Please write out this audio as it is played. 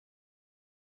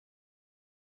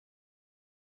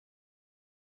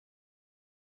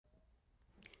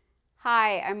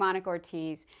Hi, I'm Monica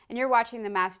Ortiz, and you're watching the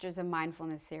Masters of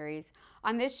Mindfulness series.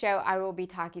 On this show, I will be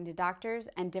talking to doctors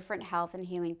and different health and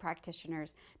healing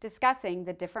practitioners, discussing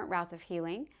the different routes of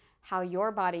healing, how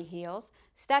your body heals,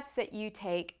 steps that you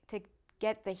take to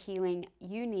get the healing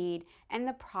you need, and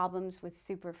the problems with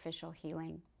superficial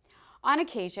healing. On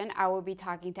occasion, I will be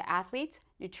talking to athletes,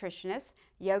 nutritionists,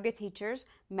 yoga teachers,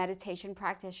 meditation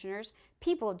practitioners,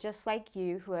 people just like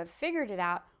you who have figured it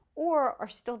out or are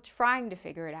still trying to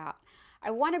figure it out. I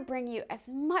want to bring you as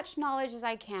much knowledge as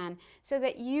I can so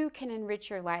that you can enrich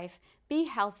your life, be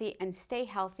healthy, and stay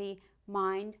healthy,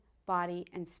 mind, body,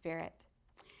 and spirit.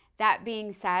 That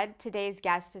being said, today's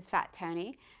guest is Fat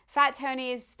Tony. Fat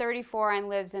Tony is 34 and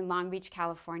lives in Long Beach,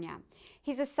 California.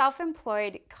 He's a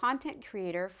self-employed content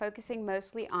creator focusing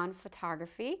mostly on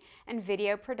photography and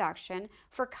video production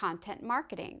for content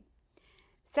marketing.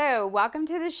 So, welcome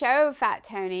to the show, Fat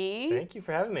Tony. Thank you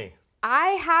for having me.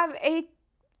 I have a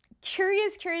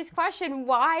curious question.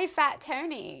 Why Fat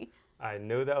Tony? I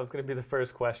knew that was going to be the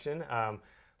first question.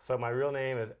 So my real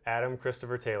name is Adam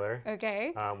Christopher Taylor.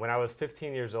 Okay. When I was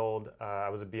 15 years old, I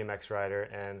was a BMX rider,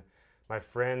 and my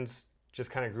friends just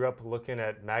kind of grew up looking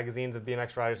at magazines of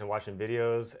BMX riders and watching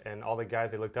videos, and all the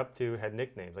guys they looked up to had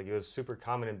nicknames. Like, it was super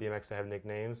common in BMX to have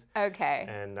nicknames. Okay.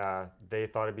 And they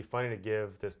thought it'd be funny to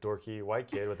give this dorky white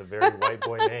kid with a very white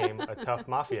boy name a tough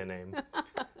mafia name.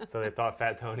 So they thought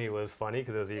Fat Tony was funny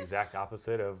because it was the exact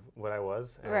opposite of what I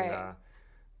was. And, right.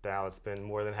 Now it's been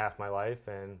more than half my life,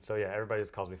 and so yeah, everybody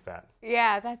just calls me Fat.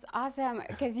 Yeah, that's awesome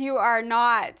because you are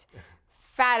not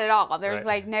fat at all. There's Right.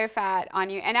 like no fat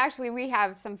on you. And actually, we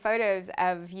have some photos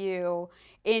of you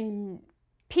in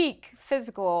peak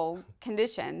physical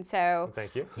condition. So Well,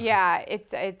 thank you. yeah,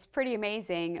 it's pretty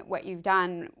amazing what you've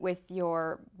done with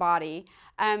your body.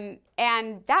 And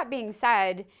that being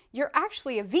said, you're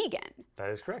actually a vegan.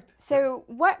 That is correct. So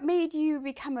what made you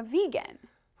become a vegan?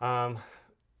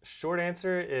 Short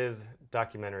answer is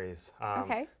documentaries.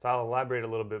 Okay. So I'll elaborate a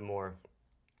little bit more.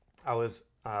 I was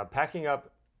packing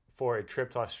up for a trip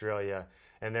to Australia,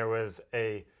 and there was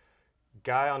a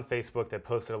guy on Facebook that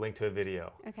posted a link to a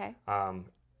video. Okay.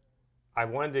 I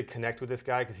wanted to connect with this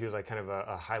guy because he was like kind of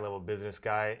a high-level business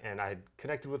guy, and I had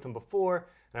connected with him before,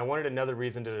 and I wanted another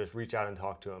reason to just reach out and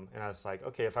talk to him. And I was like,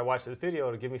 okay, if I watch this video,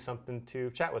 it'll give me something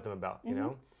to chat with him about, you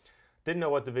know? Didn't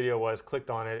know what the video was, clicked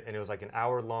on it, and it was like an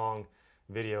hour-long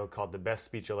video called The Best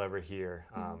Speech You'll Ever Hear.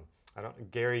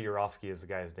 Gary Yourofsky is the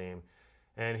guy's name.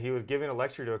 And he was giving a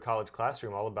lecture to a college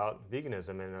classroom all about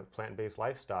veganism and a plant-based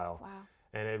lifestyle. Wow.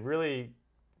 And it really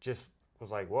just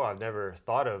was like, whoa, I've never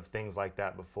thought of things like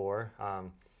that before.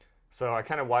 So I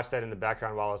kind of watched that in the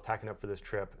background while I was packing up for this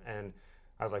trip. And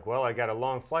I was like, well, I got a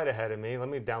long flight ahead of me. Let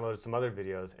me download some other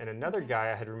videos. And another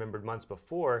guy I had remembered months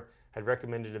before had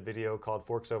recommended a video called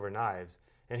Forks Over Knives.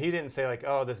 And he didn't say like,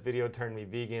 oh, this video turned me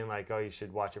vegan, like, oh, you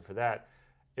should watch it for that.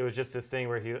 It was just this thing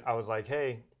where I was like,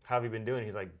 hey, how have you been doing?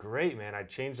 He's like, great, man. I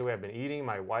changed the way I've been eating.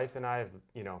 My wife and I have,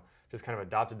 just kind of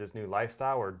adopted this new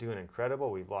lifestyle. We're doing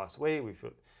incredible. We've lost weight. We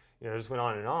feel, just went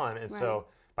on and on. And so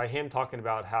by him talking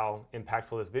about how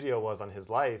impactful this video was on his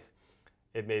life,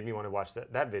 it made me want to watch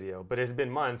that video. But it had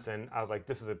been months, and I was like,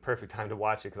 this is a perfect time to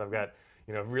watch it because I've got,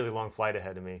 a really long flight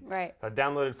ahead of me. Right. I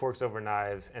downloaded Forks Over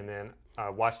Knives and then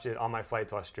watched it on my flight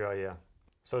to Australia.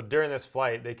 So during this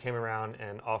flight, they came around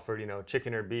and offered,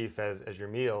 chicken or beef as your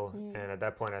meal. And at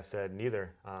that point I said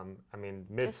neither.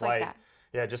 Mid-flight, Just like that.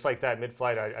 yeah, just like that,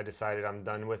 mid-flight, I decided I'm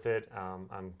done with it.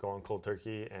 I'm going cold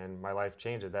turkey, and my life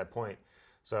changed at that point.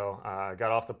 So I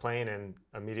got off the plane and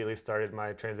immediately started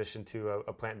my transition to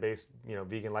a plant-based,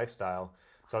 vegan lifestyle.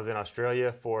 So I was in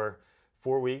Australia for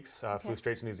 4 weeks, flew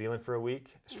straight to New Zealand for a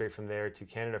week, straight from there to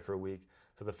Canada for a week.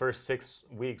 So the first 6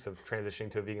 weeks of transitioning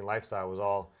to a vegan lifestyle was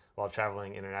all while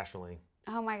traveling internationally.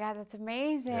 Oh my God, that's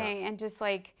amazing. Yeah. And just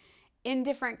like in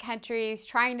different countries,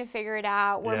 trying to figure it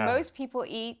out where Yeah. most people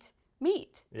eat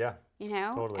meat, Yeah,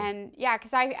 totally. And yeah,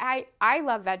 because I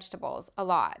love vegetables a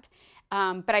lot,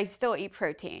 but I still eat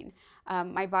protein.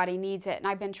 My body needs it. And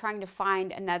I've been trying to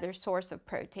find another source of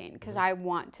protein because I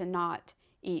want to not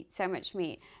eat so much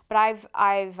meat. But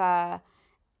I've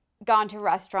gone to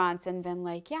restaurants and been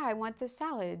like, yeah, I want this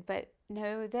salad, but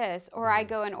no this. Or I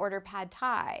go and order pad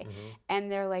thai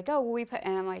and they're like, oh, well,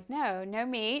 and I'm like, no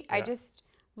meat. I Yeah. just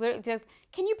literally just,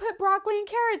 can you put broccoli and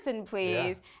carrots in, please?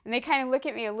 Yeah. And they kind of look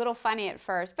at me a little funny at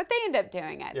first, but they end up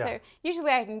doing it. Yeah. So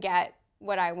usually I can get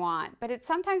what I want, but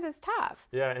sometimes it's tough.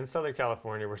 Yeah, in Southern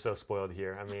California, we're so spoiled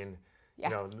here. I mean,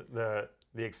 Yes.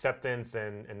 the acceptance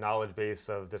and knowledge base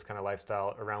of this kind of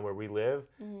lifestyle around where we live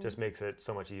just makes it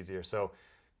so much easier. So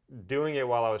doing it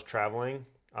while I was traveling,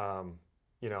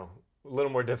 a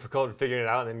little more difficult figuring it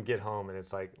out, and then get home and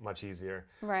it's like much easier.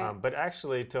 Right. But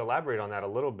actually, to elaborate on that a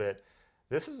little bit,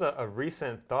 this is a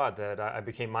recent thought that I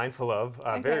became mindful of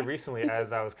very Okay. recently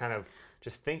as I was kind of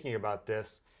just thinking about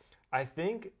this. I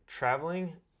think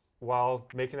traveling while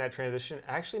making that transition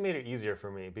actually made it easier for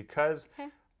me because Okay.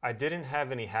 I didn't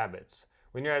have any habits.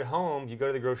 When you're at home, you go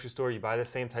to the grocery store, you buy the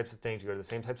same types of things, you go to the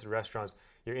same types of restaurants,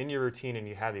 you're in your routine and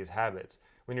you have these habits.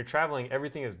 When you're traveling,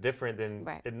 everything is different than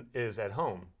Right. it is at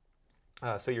home.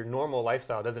 So your normal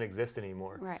lifestyle doesn't exist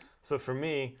anymore. Right. So for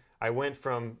me, I went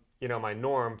from my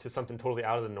norm to something totally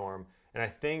out of the norm, and I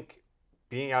think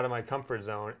being out of my comfort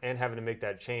zone and having to make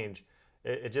that change,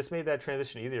 it just made that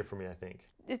transition easier for me, I think.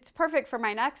 It's perfect for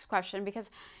my next question because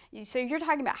so you're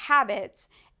talking about habits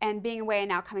and being away and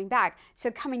now coming back. So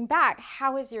coming back,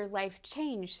 how has your life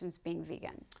changed since being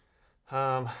vegan?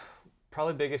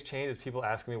 Probably biggest change is people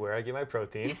asking me where I get my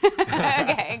protein.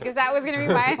 Okay, because that was going to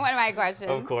be one of my questions.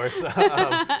 Of course.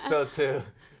 So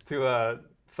to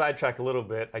sidetrack a little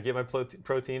bit, I get my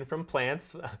protein from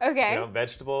plants. Okay.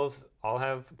 Vegetables all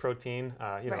have protein.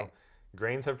 Right.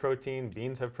 Grains have protein,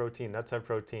 beans have protein, nuts have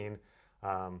protein.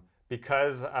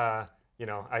 Because I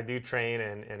do train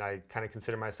and I kind of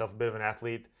consider myself a bit of an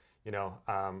athlete.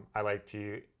 I like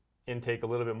to intake a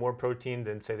little bit more protein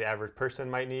than say the average person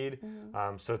might need.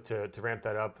 So to ramp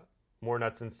that up, more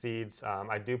nuts and seeds.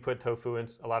 I do put tofu in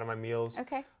a lot of my meals.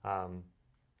 Okay.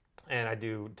 And I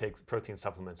do take protein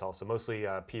supplements also, mostly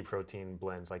pea protein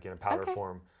blends, like in a powder Okay.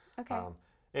 form. Okay.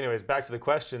 Anyways, back to the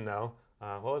question though.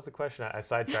 What was the question? I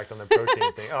sidetracked on the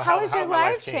protein thing. Oh, how has your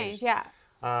my life changed? Yeah.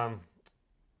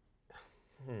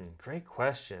 Great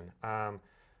question.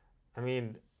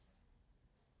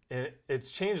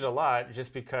 It's changed a lot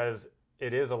just because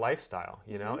it is a lifestyle.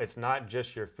 It's not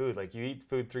just your food. Like you eat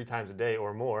food 3 times a day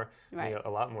or more. Right. A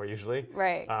lot more usually.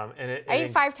 Right. And I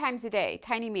eat 5 times a day,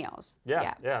 tiny meals.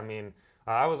 Yeah.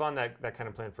 I was on that kind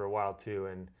of plan for a while too,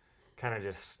 and kind of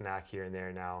just snack here and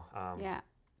there now. Yeah.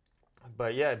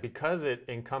 But yeah, because it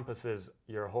encompasses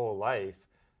your whole life,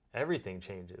 everything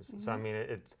changes. So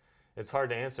it's hard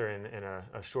to answer in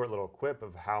a short little quip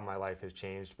of how my life has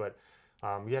changed, but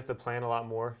you have to plan a lot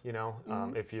more.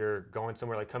 If you're going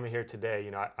somewhere like coming here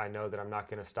today, I know that I'm not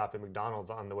going to stop at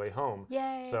McDonald's on the way home.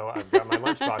 Yay. So I've got my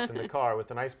lunchbox in the car with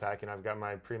an ice pack, and I've got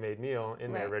my pre-made meal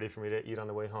in there Right. ready for me to eat on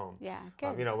the way home. Yeah.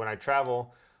 Good. When I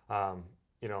travel,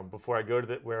 before I go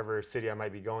to wherever city I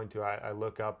might be going to, I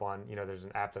look up on, there's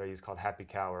an app that I use called Happy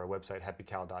Cow, or a website,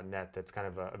 happycow.net, that's kind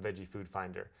of a veggie food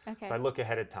finder. Okay. So I look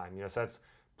ahead of time, so that's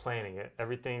planning it.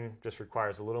 Everything just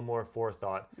requires a little more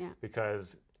forethought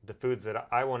because the foods that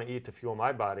I want to eat to fuel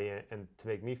my body and to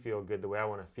make me feel good the way I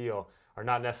want to feel are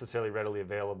not necessarily readily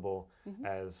available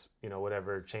as,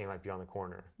 whatever chain might be on the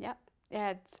corner. Yep.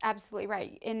 Yeah, it's absolutely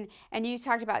right. And you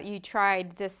talked about you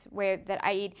tried this way that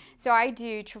I eat. So I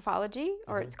do Truffology,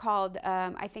 or it's called,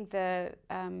 I think the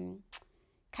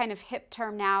kind of hip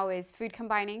term now is food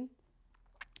combining.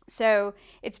 So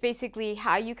it's basically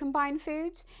how you combine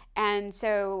foods. And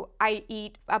so I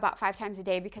eat about 5 times a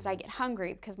day because I get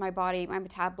hungry, because my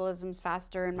metabolism's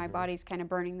faster and my body's kind of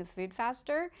burning the food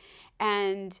faster.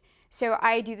 And so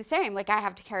I do the same. Like I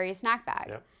have to carry a snack bag.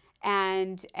 Yep.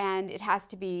 And it has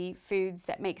to be foods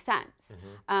that make sense.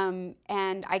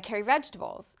 And I carry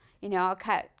vegetables. I'll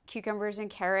cut cucumbers and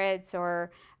carrots,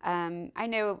 or I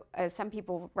know some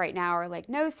people right now are like,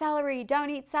 no celery, don't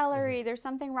eat celery. There's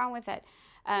something wrong with it.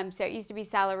 So it used to be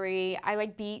celery. I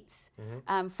like beets,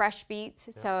 fresh beets.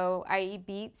 Yeah. So I eat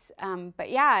beets. But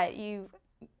yeah, you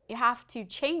have to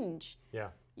change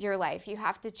your life. You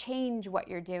have to change what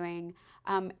you're doing.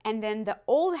 And then the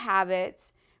old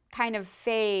habits kind of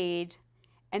fade,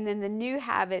 and then the new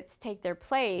habits take their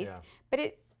place. Yeah. But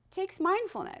it takes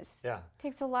mindfulness. Yeah. It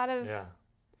takes a lot of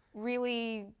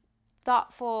really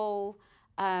thoughtful,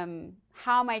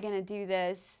 how am I going to do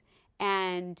this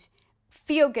and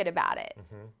feel good about it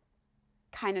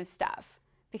kind of stuff.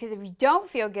 Because if you don't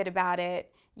feel good about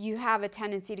it, you have a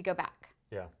tendency to go back.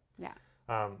 Yeah.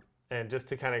 Yeah. And just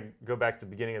to kind of go back to the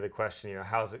beginning of the question,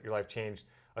 how's your life changed?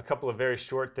 A couple of very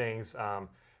short things.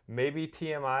 Maybe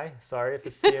TMI, sorry if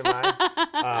it's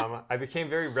TMI. I became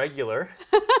very regular,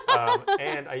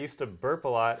 and I used to burp a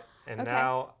lot, and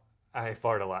now I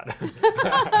fart a lot.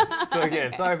 So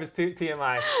again, sorry if it's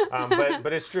TMI,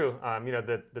 but it's true.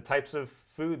 The types of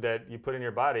food that you put in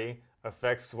your body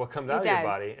affects what comes out of your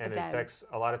body, and it affects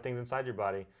a lot of things inside your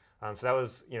body. So that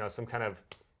was, some kind of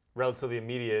relatively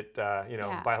immediate,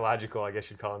 biological, I guess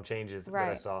you'd call them, changes that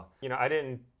I saw. I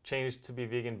didn't change to be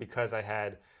vegan because I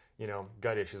had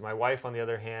gut issues. My wife, on the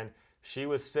other hand, she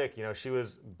was sick. She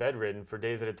was bedridden for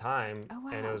days at a time,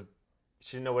 and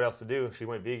she didn't know what else to do. She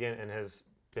went vegan and has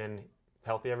been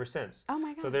healthy ever since. Oh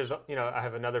my So gosh. there's, I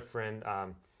have another friend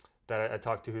that I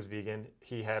talked to who's vegan.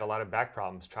 He had a lot of back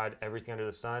problems, tried everything under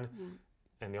the sun,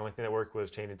 and the only thing that worked was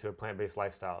changing to a plant-based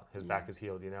lifestyle. His back is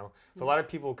healed, So a lot of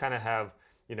people kind of have,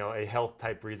 a health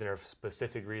type reason or a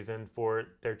specific reason for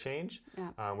their change,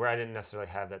 where I didn't necessarily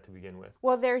have that to begin with.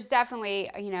 Well, there's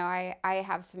definitely, I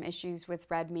have some issues with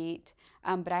red meat,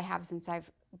 but I have since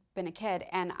I've been a kid,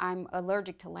 and I'm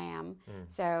allergic to lamb.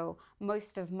 So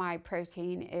most of my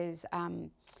protein is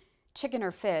chicken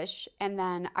or fish, and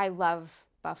then I love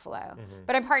buffalo.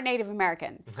 But I'm part Native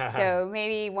American, so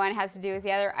maybe one has to do with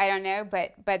the other. I don't know,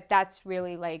 but that's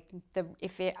really like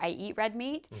I eat red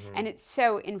meat, and it's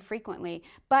so infrequently.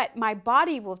 But my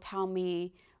body will tell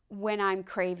me when I'm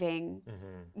craving,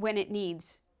 when it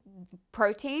needs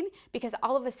protein, because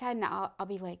all of a sudden I'll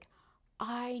be like,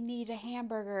 I need a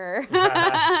hamburger,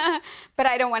 but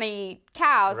I don't want to eat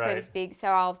cow, so to speak. So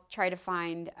I'll try to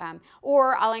find,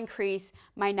 or I'll increase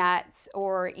my nuts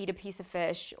or eat a piece of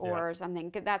fish or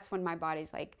something. That's when my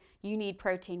body's like, you need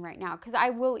protein right now. Because I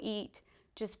will eat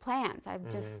just plants. I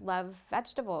just love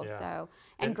vegetables,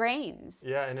 and grains.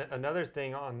 Yeah, and another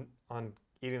thing on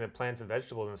eating the plants and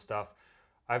vegetables and stuff,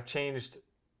 I've changed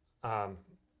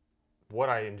what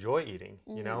I enjoy eating.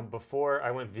 Before I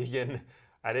went vegan,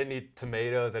 I didn't eat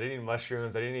tomatoes, I didn't eat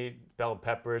mushrooms, I didn't eat bell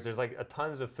peppers. There's like a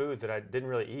tons of foods that I didn't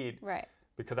really eat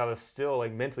because I was still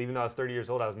like mentally, even though I was 30 years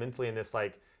old, I was mentally in this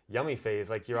like yummy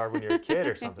phase like you are when you're a kid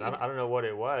or something. I don't know what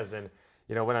it was. And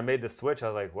when I made the switch, I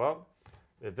was like, well,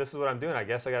 if this is what I'm doing, I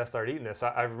guess I got to start eating this.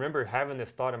 I remember having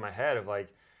this thought in my head of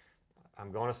like,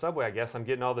 I'm going to Subway. I guess I'm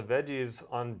getting all the veggies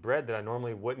on bread that I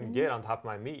normally wouldn't get on top of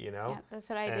my meat, Yeah, that's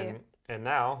what I do. And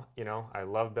now, I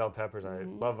love bell peppers, I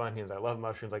love onions, I love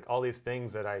mushrooms, like all these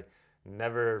things that I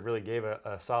never really gave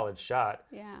a solid shot.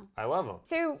 Yeah. I love them.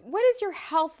 So what has your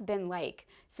health been like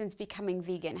since becoming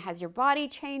vegan? Has your body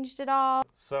changed at all?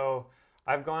 So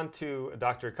I've gone to a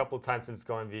doctor a couple of times since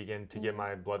going vegan to get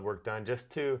my blood work done, just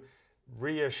to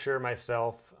reassure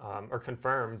myself or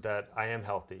confirm that I am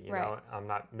healthy, I'm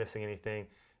not missing anything.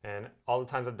 And all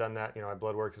the times I've done that, my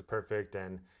blood work is perfect,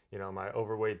 and my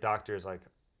overweight doctor is like,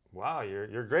 wow,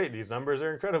 you're great. These numbers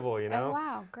are incredible, Oh,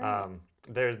 wow, great.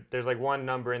 There's like one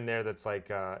number in there that's like,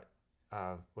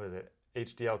 what is it?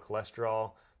 HDL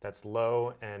cholesterol that's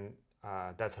low, and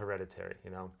that's hereditary,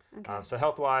 Okay. So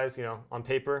health-wise, on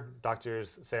paper,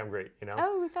 doctors say I'm great,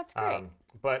 Oh, that's great.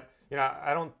 But,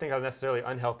 I don't think I was necessarily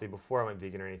unhealthy before I went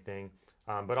vegan or anything.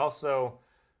 But also,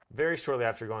 very shortly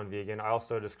after going vegan, I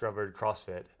also discovered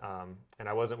CrossFit. And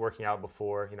I wasn't working out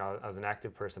before. I was an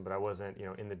active person, but I wasn't,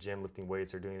 in the gym lifting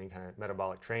weights or doing any kind of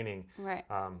metabolic training. Right.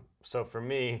 So for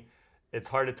me, it's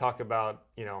hard to talk about,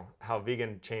 how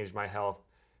vegan changed my health,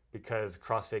 because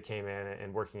CrossFit came in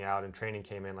and working out and training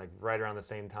came in like right around the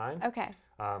same time. Okay.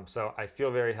 So I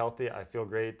feel very healthy. I feel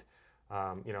great.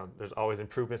 There's always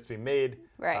improvements to be made.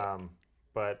 Right.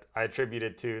 But I attribute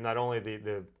it to not only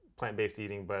the plant-based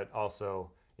eating, but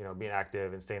also, being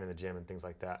active and staying in the gym and things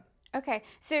like that. Okay.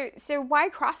 So why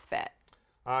CrossFit?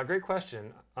 Great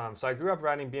question. So I grew up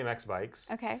riding BMX bikes.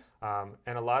 Okay.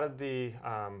 And a lot of the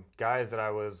guys that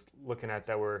I was looking at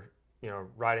that were,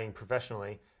 riding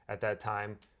professionally at that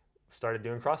time started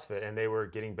doing CrossFit, and they were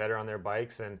getting better on their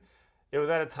bikes. And it was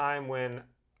at a time when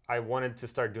I wanted to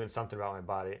start doing something about my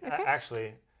body. Okay.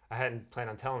 Actually, I hadn't planned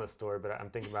on telling this story, but I'm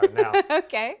thinking about it now.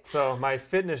 Okay. So my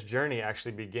fitness journey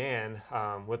actually began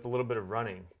with a little bit of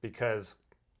running, because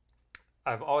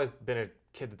I've always been a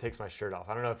kid that takes my shirt off.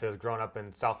 I don't know if it was growing up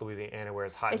in South Louisiana where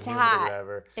it's hot and humid or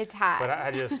whatever. It's hot. But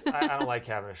I don't like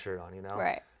having a shirt on,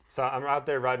 Right. So I'm out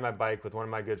there riding my bike with one of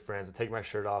my good friends. I take my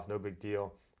shirt off, no big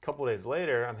deal. A couple of days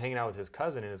later, I'm hanging out with his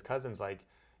cousin, and his cousin's like,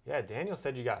 yeah, Daniel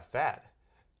said you got fat.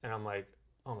 And I'm like,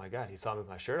 oh my God, he saw me with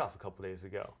my shirt off a couple days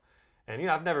ago. And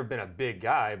I've never been a big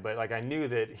guy, but like I knew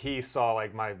that he saw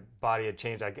like my body had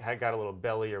changed. I had got a little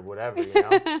belly or whatever,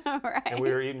 Right. And we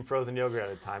were eating frozen yogurt at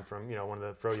the time from one of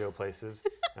the froyo places.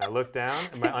 And I looked down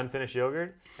at my unfinished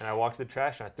yogurt, and I walked to the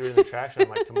trash, and I threw it in the trash, and I'm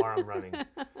like, tomorrow I'm running.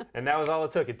 And that was all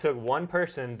it took. It took one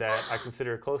person that I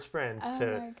consider a close friend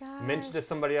to mention to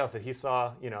somebody else that he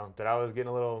saw, that I was getting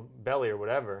a little belly or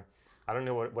whatever. I don't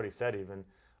know what he said even.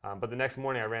 But the next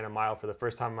morning I ran a mile for the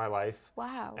first time in my life.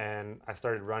 Wow. And I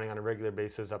started running on a regular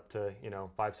basis up to,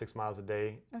 5-6 miles a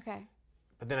day. Okay.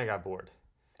 But then I got bored.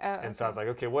 Oh, and so I was like,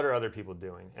 okay, what are other people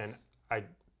doing? And I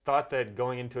thought that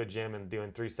going into a gym and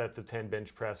doing 3 sets of 10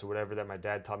 bench press or whatever that my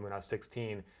dad taught me when I was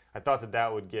 16, I thought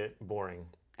that would get boring.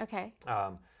 Okay.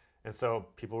 And so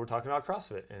people were talking about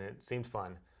CrossFit, and it seemed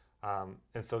fun.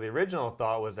 And so the original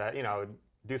thought was that, I would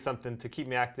do something to keep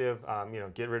me active,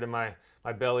 get rid of my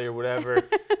belly or whatever.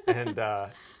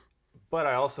 but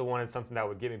I also wanted something that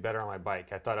would get me better on my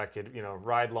bike. I thought I could,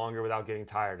 ride longer without getting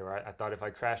tired, or I thought if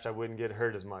I crashed, I wouldn't get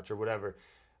hurt as much, or whatever.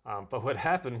 But what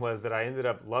happened was that I ended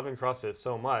up loving CrossFit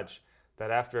so much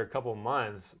that after a couple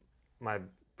months, my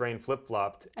brain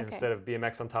flip-flopped. Okay. Instead of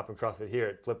BMX on top and CrossFit here,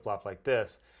 it flip-flopped like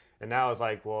this. And now I was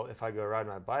like, well, if I go ride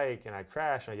my bike and I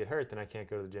crash and I get hurt, then I can't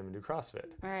go to the gym and do CrossFit.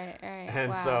 Right.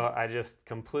 And wow. so I just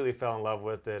completely fell in love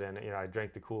with it, and I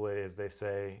drank the Kool-Aid, as they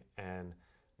say, and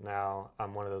now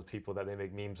I'm one of those people that they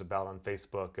make memes about on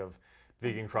Facebook of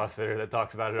vegan CrossFitter that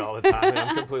talks about it all the time, and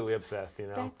I'm completely obsessed,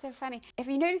 That's so funny. Have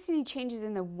you noticed any changes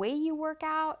in the way you work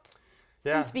out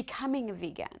since becoming a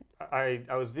vegan? I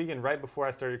was vegan right before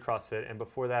I started CrossFit, and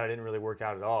before that I didn't really work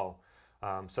out at all.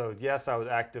 So yes, I was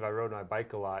active, I rode my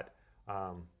bike a lot,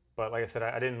 but like I said,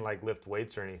 I didn't like lift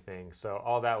weights or anything, so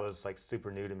all that was like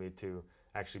super new to me to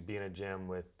actually be in a gym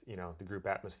with the group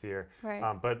atmosphere.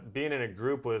 Right. But being in a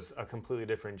group was a completely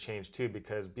different change too,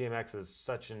 because BMX is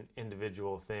such an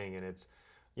individual thing, and it's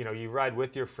you ride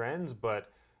with your friends,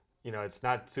 but it's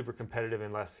not super competitive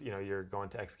unless you're going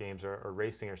to X Games or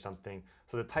racing or something.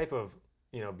 So the type of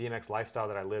BMX lifestyle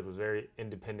that I lived was very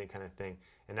independent kind of thing.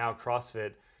 And now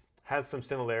CrossFit has some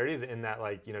similarities in that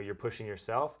you're pushing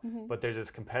yourself, but there's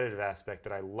this competitive aspect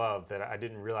that I love that I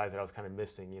didn't realize that I was kind of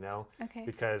missing. Okay.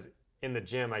 Because in the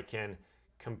gym I can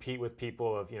compete with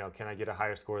people of can I get a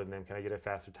higher score than them, can I get a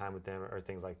faster time with them, or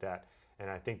things like that. And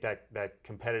I think that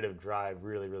competitive drive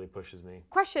really, really pushes me.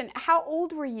 Question, how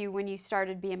old were you when you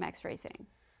started BMX racing?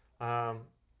 I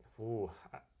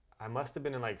must have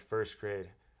been in first grade.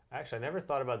 Actually, I never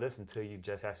thought about this until you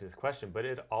just asked me this question, but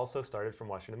it also started from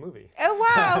watching a movie. Oh,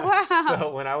 wow, wow.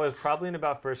 So when I was probably in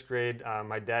about first grade,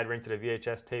 my dad rented a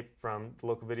VHS tape from the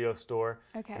local video store.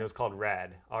 Okay. And it was called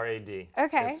RAD, R-A-D.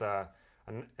 Okay. It's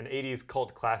an 80s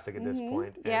cult classic at this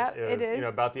point. Yeah, it is.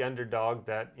 About the underdog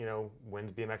that,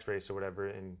 wins BMX race or whatever,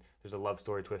 and there's a love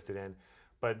story twisted in.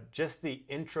 But just the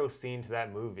intro scene to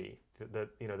that movie, the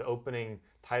opening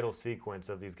title sequence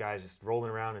of these guys just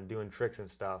rolling around and doing tricks and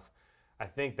stuff, I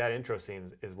think that intro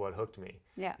scene is what hooked me.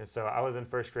 Yeah. And so I was in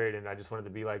first grade, and I just wanted to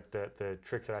be like the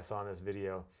tricks that I saw in this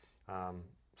video.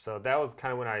 So that was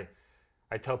kind of when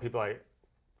I tell people I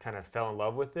kind of fell in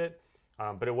love with it.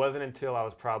 But it wasn't until I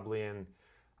was probably in,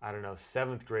 I don't know,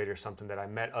 7th grade or something that I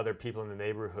met other people in the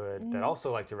neighborhood that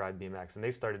also liked to ride BMX, and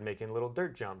they started making little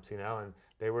dirt jumps, and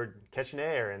they were catching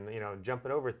air and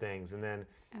jumping over things. And then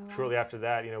shortly after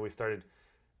that, we started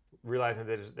realizing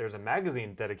that there's a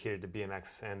magazine dedicated to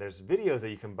BMX, and there's videos that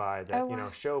you can buy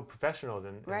that show professionals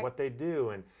and what they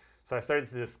do. And so I started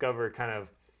to discover kind of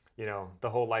the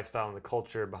whole lifestyle and the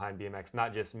culture behind BMX,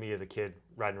 not just me as a kid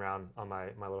riding around on my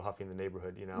little Huffy in the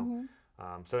neighborhood.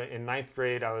 So in 9th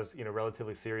grade, I was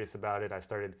relatively serious about it. I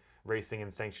started racing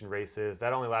in sanctioned races.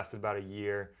 That only lasted about a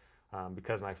year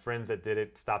because my friends that did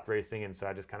it stopped racing, and so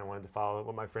I just kind of wanted to follow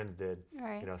what my friends did.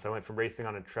 Right. So I went from racing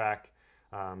on a track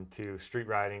to street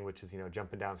riding, which is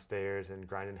jumping down stairs and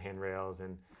grinding handrails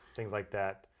and things like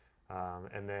that,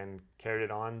 and then carried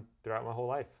it on throughout my whole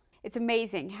life. It's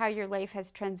amazing how your life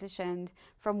has transitioned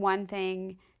from one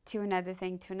thing to another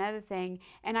thing to another thing,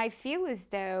 and I feel as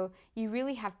though you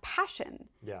really have passion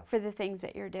for the things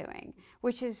that you're doing,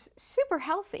 which is super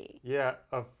healthy. Yeah,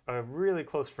 a really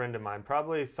close friend of mine,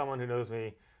 probably someone who knows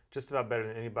me just about better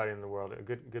than anybody in the world, a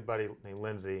good buddy named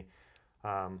Lindsay.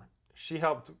 She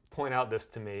helped point out this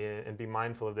to me and be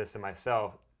mindful of this in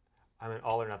myself. I'm an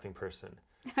all or nothing person.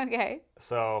 Okay.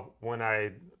 So when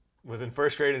I was in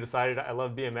first grade and decided I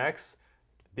love BMX,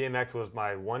 BMX was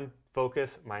my one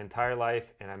focus my entire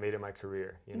life, and I made it my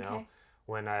career. Okay.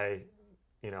 When I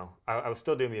was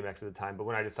still doing BMX at the time, but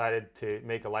when I decided to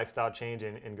make a lifestyle change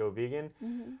and go vegan,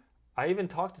 I even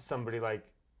talked to somebody,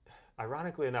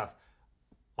 ironically enough,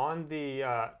 in the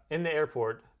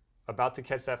airport, about to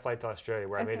catch that flight to Australia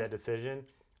where I made that decision.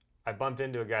 I bumped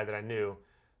into a guy that I knew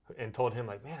and told him,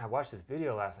 man, I watched this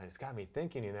video last night. It's got me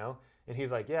thinking, And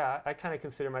he's like, yeah, I kind of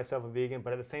consider myself a vegan,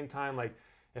 but at the same time,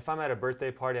 if I'm at a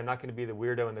birthday party, I'm not going to be the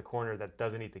weirdo in the corner that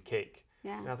doesn't eat the cake.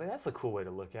 Yeah. And I was like, that's a cool way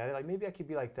to look at it. Maybe I could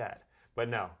be like that. But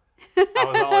no, I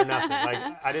was all or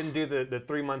nothing. I didn't do the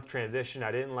 3-month transition.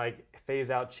 I didn't phase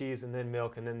out cheese and then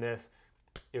milk and then this.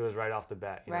 It was right off the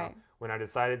bat. You know? When I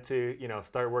decided to,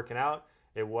 start working out,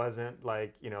 it wasn't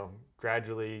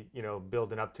gradually,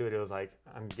 building up to it. It was I'm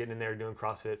getting in there doing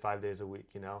CrossFit 5 days a week,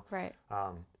 Right.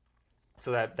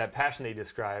 So that passion that you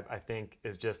describe, I think,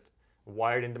 is just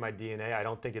wired into my DNA. I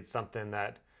don't think it's something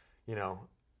that,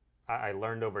 I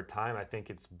learned over time. I think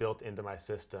it's built into my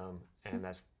system, and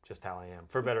that's just how I am,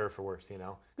 for better or for worse,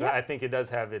 Yeah. I think it does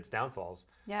have its downfalls,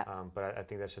 but I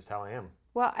think that's just how I am.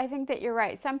 Well, I think that you're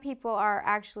right. Some people are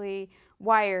actually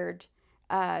wired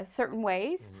certain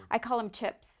ways. I call them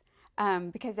chips.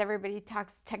 Because everybody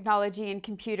talks technology and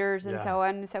computers and so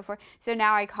on and so forth. So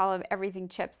now I call everything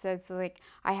chips. So it's like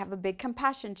I have a big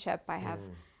compassion chip. I have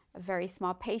a very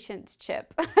small patience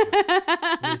chip. Me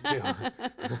too.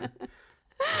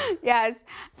 Yes.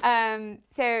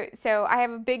 So I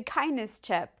have a big kindness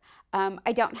chip.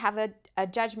 I don't have a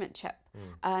judgment chip,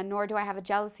 nor do I have a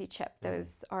jealousy chip.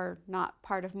 Those are not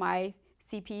part of my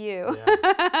CPU,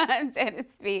 so to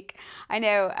speak. I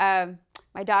know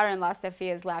my daughter-in-law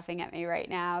Sophia is laughing at me right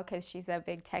now because she's a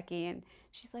big techie, and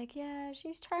she's like, yeah,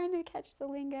 she's trying to catch the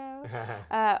lingo.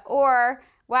 Or,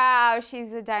 wow,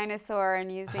 she's a dinosaur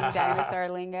and using dinosaur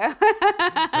lingo.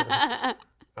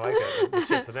 I like that. The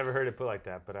chips. I've never heard it put like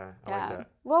that, but I like that.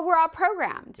 Well, we're all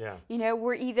programmed. Yeah. You know,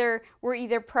 we're either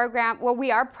programmed. Well,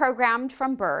 we are programmed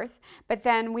from birth, but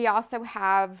then we also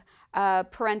have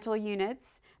parental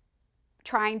units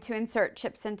trying to insert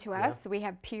chips into us. So we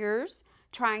have peers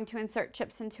trying to insert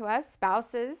chips into us,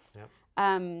 spouses,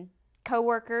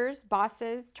 co-workers,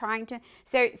 bosses trying to.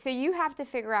 So you have to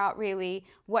figure out really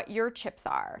what your chips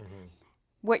are,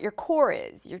 what your core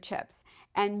is, your chips.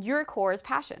 And your core is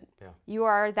passion. You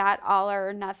are that all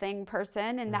or nothing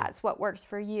person, and that's what works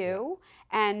for you.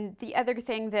 And the other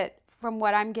thing that, from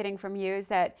what I'm getting from you, is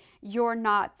that you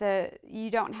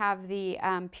don't have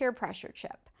the peer pressure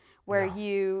chip, where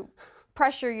you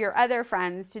pressure your other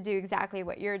friends to do exactly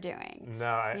what you're doing. No,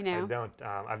 I don't.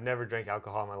 I've never drank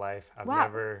alcohol in my life. I've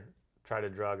never tried a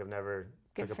drug. I've never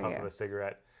took a puff of a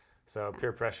cigarette. So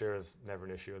peer pressure is never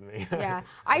an issue with me. Yeah,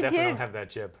 I definitely don't have that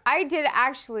chip. I did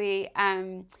actually,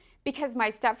 because my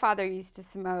stepfather used to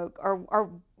smoke or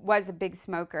was a big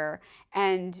smoker,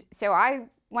 and so I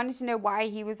wanted to know why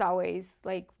he was always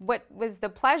like, what was the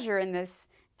pleasure in this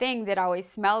thing that always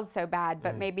smelled so bad,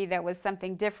 but maybe there was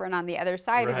something different on the other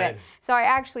side of it. So I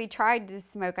actually tried to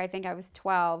smoke. I think I was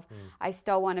 12. I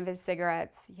stole one of his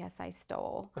cigarettes. Yes, I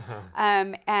stole.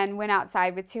 And went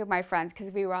outside with two of my friends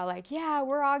because we were all like, yeah,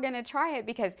 we're all going to try it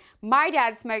because my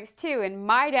dad smokes too and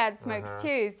my dad smokes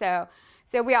too. So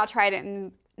we all tried it,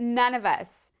 and none of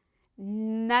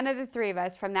the three of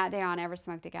us from that day on ever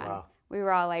smoked again. Wow. We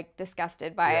were all like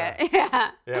disgusted by it.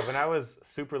 Yeah, when I was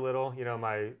super little, you know,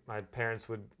 my parents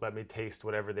would let me taste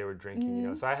whatever they were drinking, you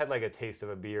know. So I had like a taste of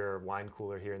a beer or wine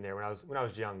cooler here and there when I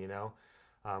was young, you know,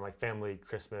 like family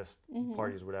Christmas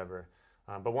parties, whatever.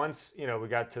 But once, you know, we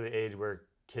got to the age where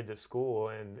kids at school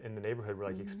and in the neighborhood were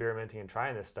like experimenting and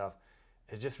trying this stuff,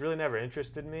 it just really never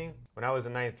interested me. When I was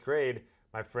in 9th grade,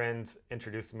 my friends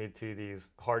introduced me to these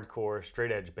hardcore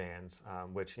straight edge bands,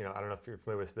 which, you know, I don't know if you're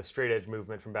familiar with the straight edge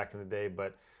movement from back in the day,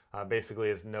 but basically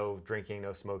is no drinking,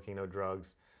 no smoking, no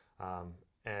drugs.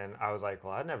 And I was like,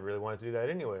 well, I never really wanted to do that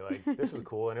anyway. Like, this is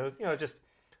cool. And it was, you know, just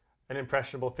an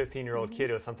impressionable 15-year-old kid.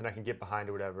 It was something I can get behind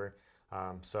or whatever.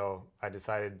 So I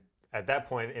decided at that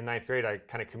point in 9th grade, I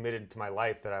kind of committed to my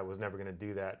life that I was never going to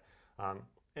do that.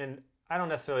 And I don't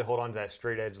necessarily hold on to that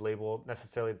straight edge label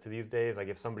necessarily to these days. Like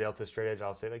if somebody else is straight edge,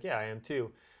 I'll say like, yeah, I am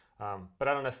too. But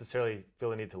I don't necessarily feel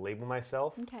the need to label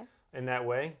myself in that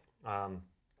way.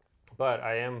 But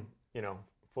I am, you know,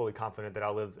 fully confident that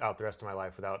I'll live out the rest of my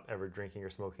life without ever drinking or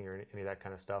smoking or any of that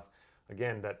kind of stuff.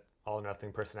 Again, that all or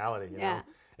nothing personality, you know.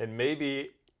 And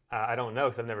maybe, I don't know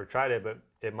because I've never tried it, but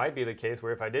it might be the case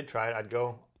where if I did try it, I'd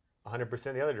go 100%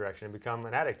 the other direction and become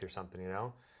an addict or something, you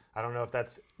know. I don't know if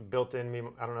that's built in me.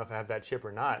 I don't know if I have that chip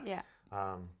or not. Yeah.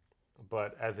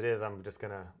 But as it is, I'm just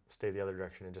gonna stay the other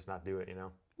direction and just not do it. You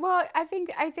know. Well, I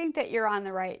think that you're on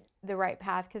the right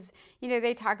path because you know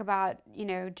they talk about you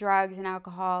know drugs and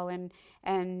alcohol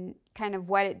and kind of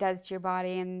what it does to your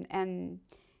body and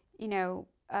you know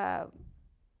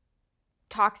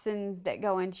toxins that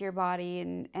go into your body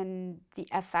and the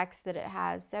effects that it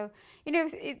has. So, you know,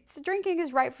 drinking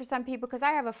is right for some people because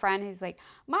I have a friend who's like,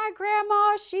 my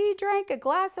grandma, she drank a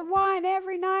glass of wine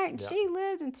every night and she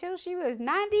lived until she was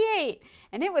 98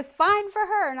 and it was fine for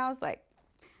her. And I was like,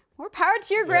 more power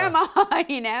to your grandma,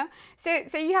 you know?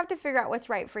 So you have to figure out what's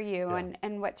right for you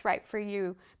and what's right for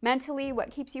you mentally, what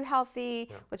keeps you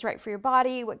healthy, what's right for your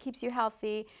body, what keeps you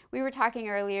healthy. We were talking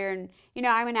earlier and, you know,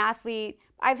 I'm an athlete.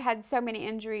 I've had so many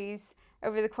injuries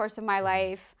over the course of my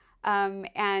life.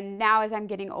 And now as I'm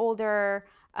getting older,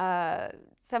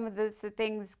 some of the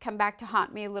things come back to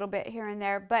haunt me a little bit here and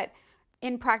there. But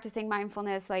in practicing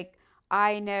mindfulness, like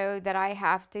I know that I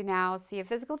have to now see a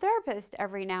physical therapist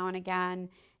every now and again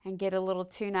and get a little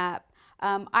tune-up.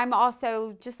 I'm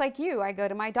also, just like you, I go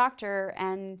to my doctor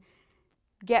and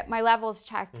get my levels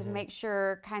checked and make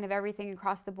sure kind of everything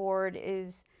across the board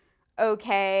is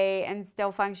okay and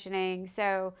still functioning.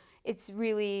 So it's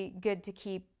really good to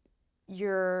keep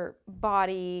your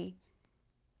body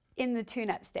in the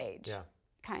tune-up stage. Yeah.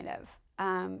 kind of,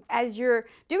 as you're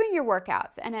doing your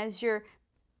workouts and as you're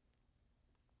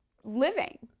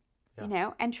living, Yeah. you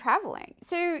know, and traveling.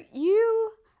 So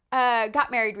you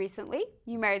got married recently.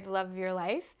 You married the love of your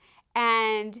life,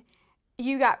 and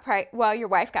you got your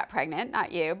wife got pregnant,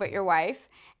 not you, but your wife.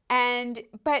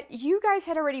 But you guys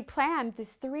had already planned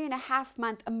this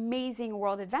 3.5-month amazing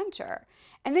world adventure.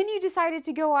 And then you decided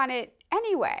to go on it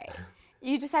anyway.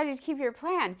 You decided to keep your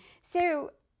plan.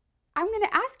 So I'm going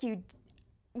to ask you,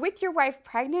 with your wife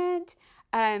pregnant,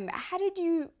 did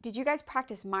you guys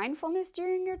practice mindfulness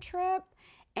during your trip?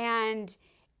 And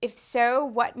if so,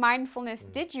 what mindfulness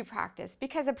did you practice?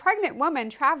 Because a pregnant woman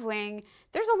traveling,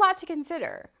 there's a lot to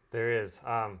consider. There is.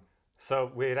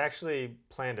 So we had actually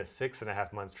planned a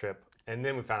 6.5-month trip, and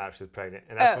then we found out she was pregnant,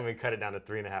 and that's when we cut it down to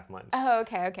 3.5 months. Oh,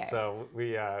 okay. So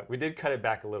we did cut it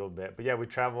back a little bit, but yeah, we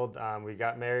traveled. We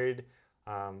got married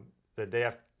the day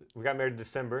after. We got married in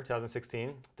December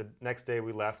 2016. The next day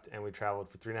we left, and we traveled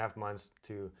for 3.5 months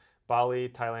to Bali,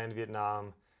 Thailand,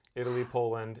 Vietnam, Italy,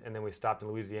 Poland, and then we stopped in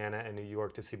Louisiana and New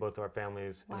York to see both of our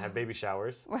families and have baby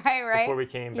showers. Right. Before we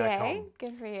came back home.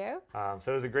 Good for you.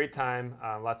 So it was a great time,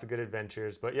 lots of good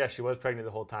adventures. But yeah, she was pregnant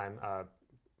the whole time.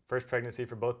 First pregnancy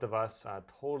for both of us,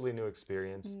 totally new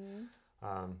experience.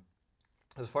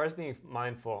 As far as being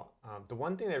mindful, the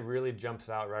one thing that really jumps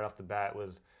out right off the bat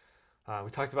was we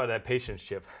talked about that patience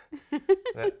chip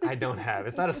that I don't have.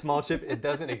 It's not a small chip. It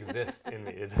doesn't exist in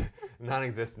me. It's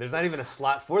non-existent. There's not even a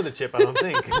slot for the chip, I don't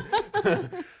think.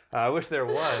 I wish there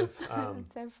was.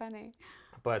 It's so funny.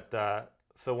 But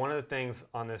so one of the things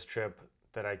on this trip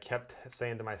that I kept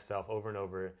saying to myself over and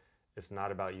over, it's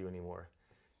not about you anymore.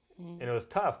 And it was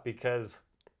tough because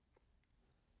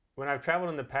when I've traveled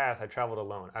in the past, I traveled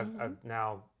alone. I've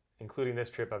now, including this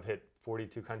trip, I've hit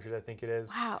 42 countries, I think it is.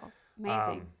 Wow,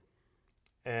 amazing.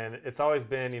 And it's always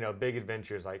been, big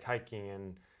adventures like hiking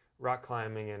and rock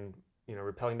climbing and,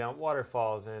 rappelling down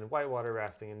waterfalls and whitewater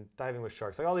rafting and diving with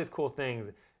sharks, like all these cool things.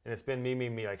 And it's been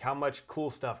me, like how much cool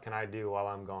stuff can I do while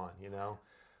I'm gone,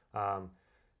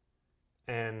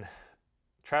 And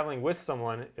traveling with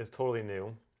someone is totally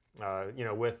new,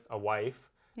 with a wife,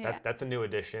 that's a new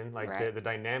addition. Like the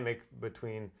dynamic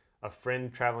between a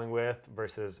friend traveling with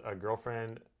versus a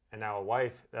girlfriend and now a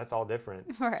wife, that's all different.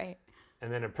 Right.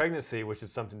 And then a pregnancy, which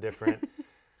is something different.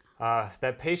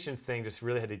 That patience thing just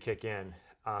really had to kick in.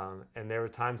 And there were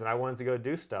times when I wanted to go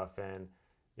do stuff and,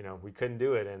 we couldn't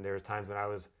do it. And there were times when I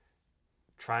was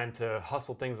trying to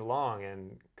hustle things along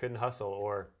and couldn't hustle,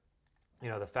 or,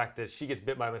 the fact that she gets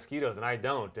bit by mosquitoes and I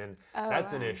don't. And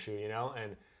that's an issue,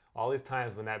 and all these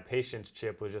times when that patience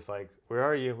chip was just like, where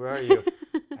are you? Where are you?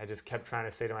 I just kept trying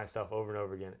to say to myself over and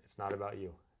over again, it's not about you.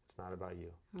 It's not about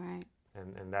you. Right.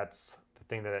 And that's the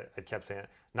thing that I kept saying.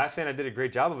 Not saying I did a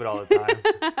great job of it all the time.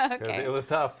 Okay. It was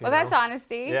tough. Well, that's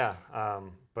honesty. Yeah.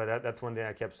 But that's one thing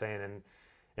I kept saying.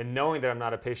 And knowing that I'm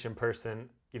not a patient person,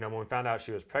 when we found out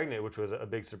she was pregnant, which was a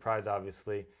big surprise,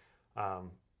 obviously,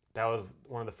 that was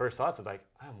one of the first thoughts. I was like,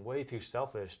 I'm way too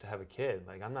selfish to have a kid.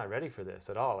 Like, I'm not ready for this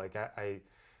at all. Like, I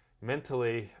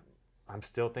mentally, I'm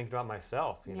still thinking about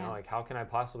myself, like how can I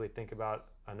possibly think about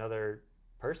another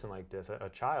person like this, a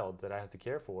child that I have to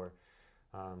care for.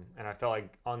 And I felt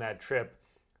like on that trip,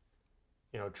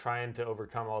 trying to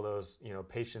overcome all those,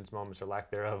 patience moments or lack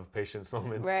thereof patience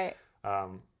moments. Right.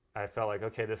 I felt like,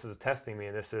 okay, this is testing me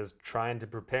and this is trying to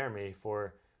prepare me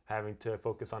for having to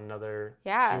focus on another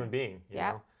human being, you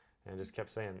know? And just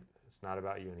kept saying, it's not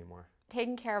about you anymore.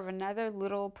 Taking care of another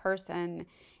little person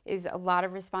is a lot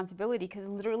of responsibility because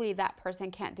literally that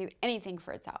person can't do anything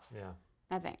for itself. Yeah.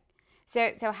 Nothing.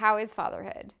 So how is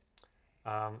fatherhood?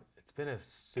 It's been a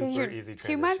super easy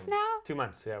transition. 2 months now? 2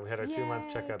 months, yeah. We had our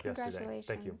 2-month checkup yesterday. Congratulations.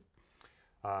 Thank you.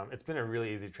 It's been a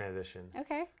really easy transition.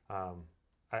 Okay.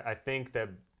 I think that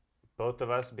both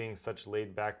of us being such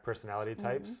laid-back personality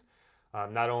types,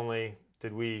 not only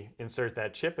did we insert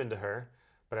that chip into her,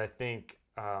 but I think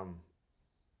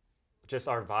just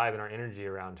our vibe and our energy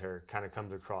around her kind of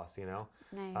comes across,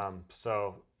 Nice.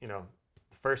 So, the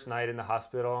first night in the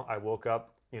hospital, I woke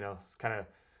up, kind of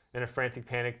in a frantic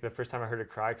panic the first time I heard her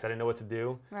cry because I didn't know what to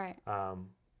do. Right.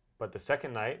 But the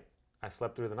second night, I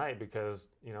slept through the night because,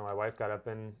 my wife got up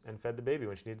and fed the baby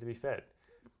when she needed to be fed.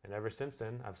 And ever since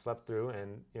then, I've slept through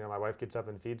and, my wife gets up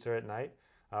and feeds her at night.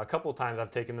 A couple of times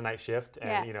I've taken the night shift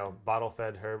and, bottle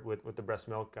fed her with the breast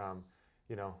milk,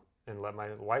 and let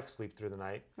my wife sleep through the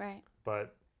night. Right.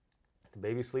 But the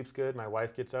baby sleeps good. My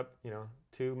wife gets up,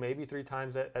 2, maybe 3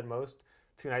 times at most.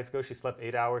 2 nights ago, she slept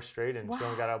 8 hours straight and she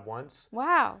only got up once.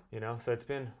 Wow. So it's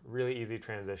been really easy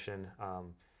transition.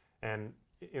 And,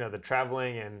 the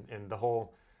traveling and the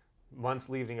whole months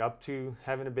leading up to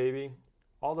having a baby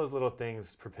all those little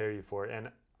things prepare you for it. And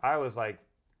I was like,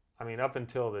 I mean, up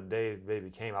until the day the baby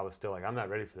came, I was still like, I'm not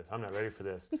ready for this. I'm not ready for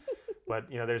this. But,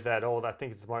 you know, there's that old, I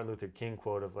think it's Martin Luther King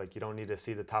quote of like, you don't need to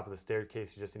see the top of the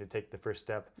staircase. You just need to take the first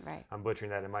step. Right. I'm butchering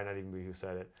that. It might not even be who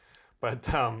said it. But,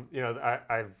 you know,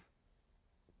 I've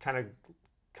kind of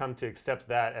come to accept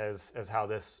that as how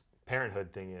this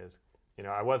parenthood thing is. You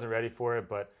know, I wasn't ready for it,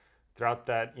 but throughout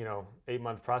that, you know,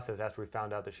 8-month process after we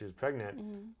found out that she was pregnant,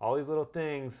 all these little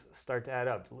things start to add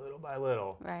up little by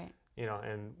little. Right. You know,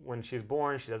 and when she's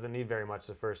born, she doesn't need very much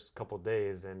the first couple of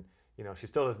days, and you know, she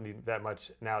still doesn't need that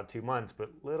much now at 2 months,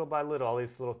 but little by little, all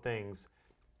these little things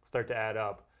start to add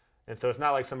up. And so it's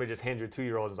not like somebody just hands you a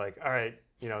 2-year-old and is like, all right,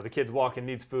 you know, the kid's walking,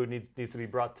 needs food, needs to be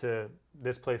brought to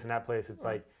this place and that place. It's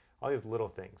like all these little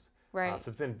things. Right. So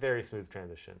it's been very smooth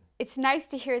transition. It's nice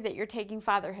to hear that you're taking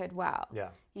fatherhood well. Yeah.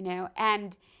 You know,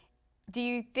 and do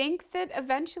you think that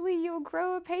eventually you'll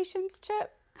grow a patience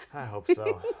chip? I hope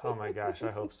so. Oh my gosh, I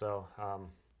hope so.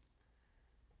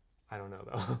 I don't know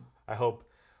though. I hope.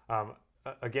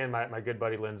 Again, my good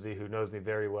buddy Lindsay, who knows me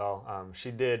very well,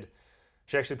 she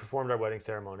actually performed our wedding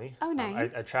ceremony. Oh,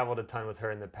 nice. I traveled a ton with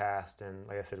her in the past, and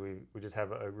like I said, we just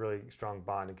have a really strong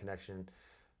bond and connection.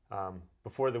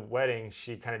 Before the wedding,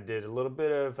 she kind of did a little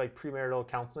bit of like premarital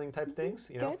counseling type things,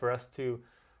 you know, for us to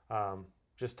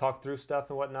just talk through stuff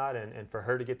and whatnot, and for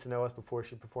her to get to know us before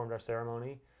she performed our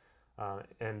ceremony.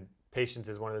 And patience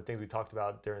is one of the things we talked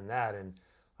about during that, and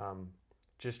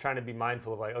just trying to be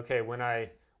mindful of like, okay, when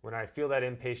I feel that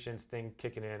impatience thing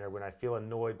kicking in, or when I feel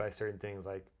annoyed by certain things,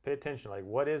 like pay attention, like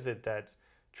what is it that's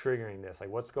triggering this? Like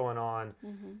what's going on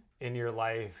in your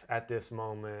life at this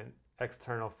moment,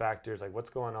 external factors, like what's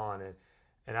going on?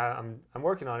 And I'm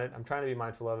working on it. I'm trying to be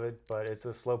mindful of it, but it's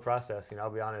a slow process. You know, I'll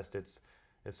be honest, it's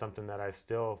something that I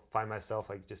still find myself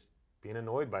like just being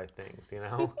annoyed by things, you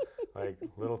know? Like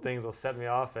little things will set me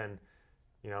off, and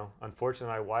you know,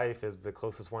 unfortunately, my wife is the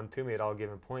closest one to me at all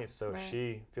given points, so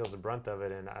she feels the brunt of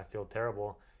it, and I feel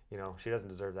terrible. You know, she doesn't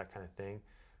deserve that kind of thing.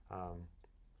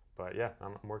 But yeah,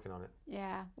 I'm working on it.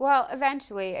 Yeah. Well,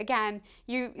 eventually, again,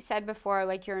 you said before,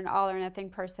 like you're an all or nothing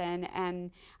person,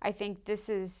 and I think this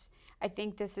is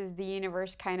the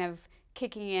universe kind of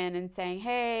kicking in and saying,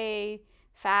 "Hey,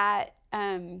 fat,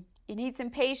 you need some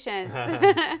patience.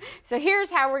 So here's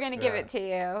how we're going to give it to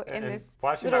you in this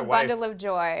little bundle of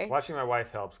joy." Watching my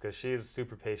wife helps because she's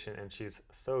super patient and she's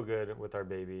so good with our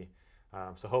baby.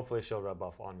 So hopefully she'll rub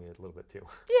off on me a little bit too.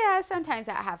 Yeah, sometimes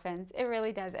that happens. It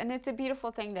really does. And it's a beautiful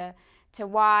thing to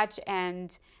watch.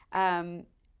 And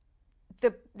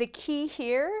the key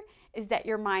here is that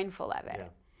you're mindful of it.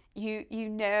 Yeah. You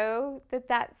know that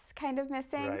that's kind of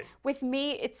missing. Right. With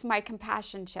me, it's my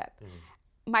compassion chip.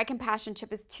 My compassion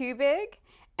chip is too big,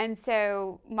 and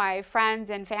so my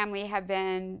friends and family have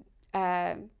been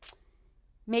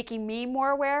making me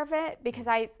more aware of it, because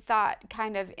I thought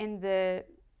kind of in the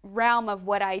realm of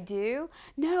what I do,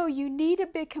 no, you need a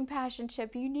big compassion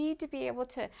chip. You need to be able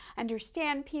to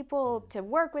understand people, to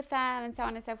work with them, and so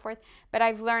on and so forth. But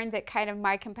I've learned that kind of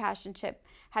my compassion chip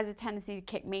has a tendency to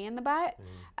kick me in the butt,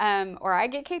 or I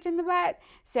get kicked in the butt.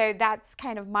 So that's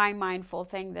kind of my mindful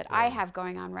thing that I have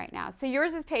going on right now. So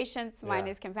yours is patience, mine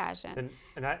is compassion.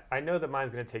 And I know that mine's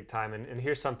going to take time. And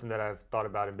here's something that I've thought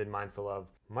about and been mindful of.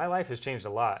 My life has changed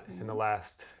a lot in the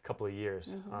last couple of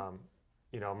years.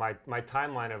 You know, my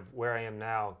timeline of where I am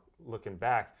now, looking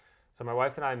back. So my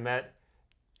wife and I met,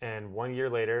 and 1 year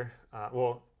later,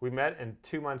 we met, and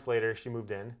 2 months later she moved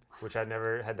in, which I'd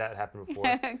never had that happen before.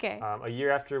 Okay. A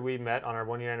year after we met, on our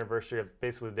 1 year anniversary of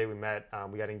basically the day we met,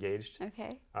 we got engaged.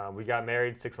 Okay. We got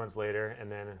married 6 months later,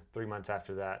 and then 3 months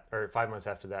after that, or 5 months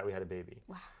after that, we had a baby.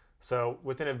 Wow. So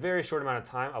within a very short amount of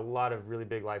time, a lot of really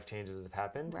big life changes have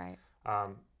happened. Right.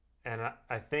 And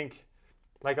I think,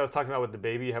 like I was talking about with the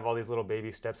baby, you have all these little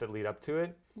baby steps that lead up to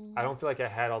it. I don't feel like I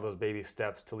had all those baby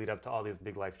steps to lead up to all these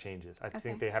big life changes. I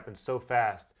think they happen so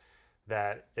fast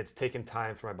that it's taken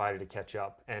time for my body to catch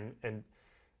up. And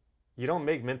you don't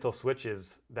make mental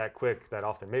switches that quick that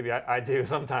often. Maybe I do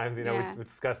sometimes, you know, we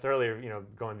discussed earlier, you know,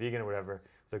 going vegan or whatever.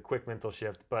 It's a quick mental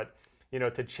shift. But, you know,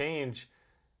 to change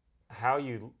how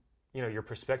you know, your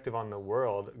perspective on the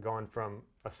world, going from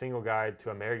a single guy to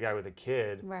a married guy with a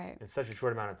kid in such a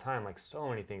short amount of time, like so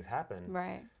many things happen.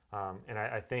 Right. And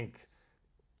I think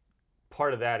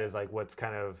part of that is like what's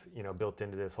kind of, you know, built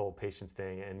into this whole patience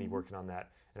thing and me working on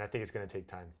that. And I think it's going to take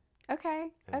time. Okay.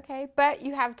 Okay. But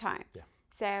you have time. Yeah.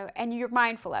 So, and you're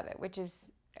mindful of it, which is,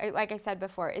 like I said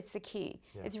before, it's the key.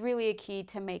 Yeah. It's really a key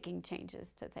to making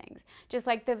changes to things. Just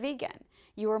like the vegan,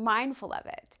 you were mindful of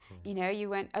it. You know, you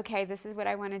went, okay, this is what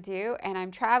I want to do, and I'm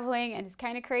traveling, and it's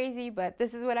kind of crazy, but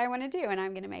this is what I want to do, and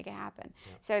I'm going to make it happen.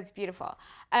 Yeah. So it's beautiful.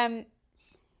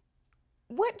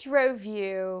 what drove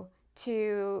you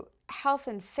to health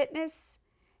and fitness?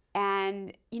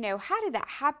 And, how did that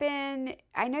happen?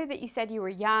 I know that you said you were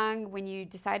young when you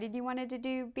decided you wanted to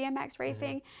do BMX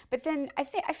racing, but then I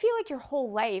feel like your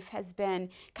whole life has been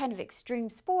kind of extreme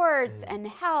sports and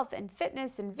health and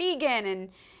fitness and vegan and,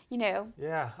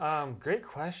 Yeah, great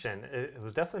question. It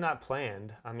was definitely not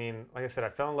planned. I mean, like I said, I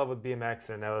fell in love with BMX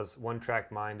and I was one track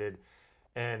minded.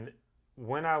 And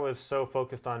when I was so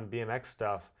focused on BMX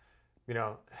stuff,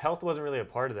 health wasn't really a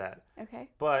part of that. Okay.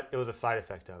 But it was a side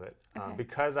effect of it. Okay.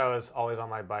 Because I was always on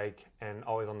my bike and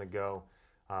always on the go,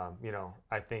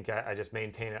 I think I just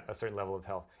maintained a certain level of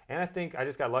health. And I think I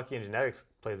just got lucky, and genetics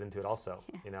plays into it also.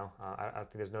 Yeah. I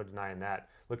think there's no denying that.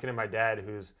 Looking at my dad,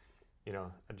 who's,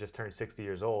 just turned 60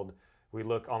 years old, we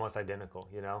look almost identical,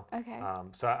 Okay.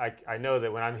 So I know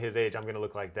that when I'm his age, I'm going to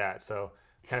look like that. So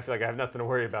I kind of feel like I have nothing to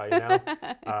worry about,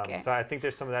 Okay. So I think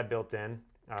there's some of that built in.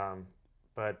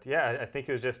 But yeah, I think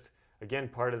it was just, again,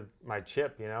 part of my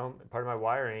chip, part of my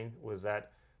wiring was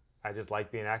that I just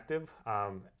like being active.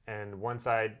 And once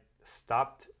I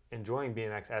stopped enjoying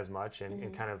BMX as much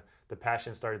and kind of the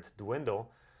passion started to dwindle,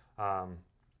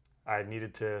 I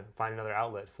needed to find another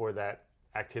outlet for that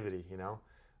activity,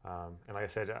 And like I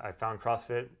said, I found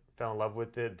CrossFit, fell in love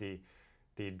with it.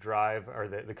 The drive or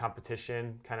the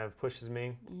competition kind of pushes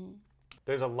me.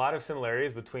 There's a lot of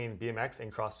similarities between BMX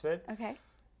and CrossFit. Okay.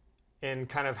 In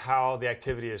kind of how the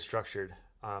activity is structured.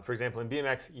 For example, in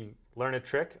BMX, you learn a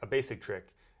trick, a basic trick,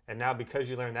 and now because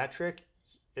you learn that trick,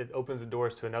 it opens the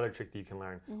doors to another trick that you can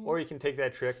learn. Or you can take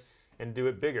that trick and do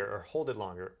it bigger, or hold it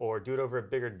longer, or do it over a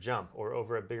bigger jump, or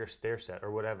over a bigger stair set, or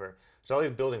whatever. There's all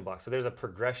these building blocks. So there's a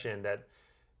progression that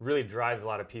really drives a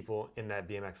lot of people in that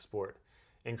BMX sport.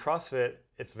 In CrossFit,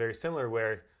 it's very similar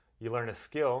where you learn a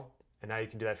skill, and now you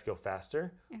can do that skill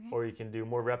faster, or you can do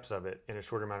more reps of it in a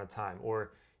shorter amount of time,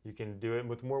 or you can do it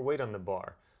with more weight on the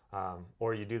bar,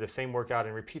 or you do the same workout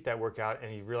and repeat that workout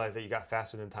and you realize that you got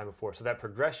faster than the time before. So that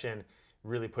progression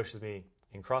really pushes me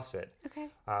in CrossFit. Okay.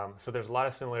 So there's a lot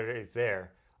of similarities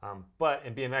there, but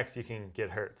in BMX you can get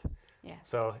hurt. Yes.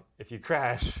 So if you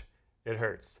crash, it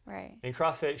hurts. Right. In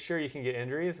CrossFit, sure, you can get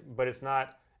injuries, but it's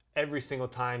not every single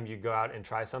time you go out and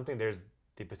try something, there's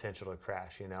the potential to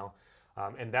crash,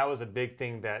 And that was a big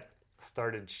thing that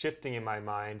started shifting in my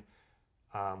mind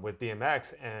with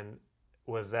BMX, and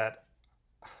was that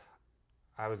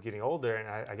I was getting older, and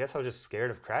I guess I was just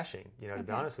scared of crashing, to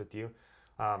be honest with you.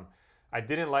 I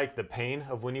didn't like the pain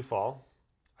of when you fall.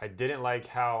 I didn't like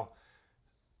how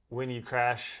when you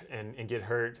crash and get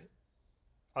hurt,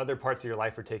 other parts of your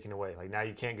life are taken away. Like now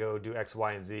you can't go do X,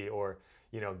 Y, and Z, or,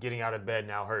 getting out of bed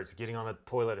now hurts, getting on the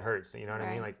toilet hurts, you know what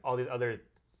I mean? Like all these other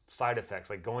side effects,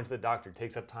 like going to the doctor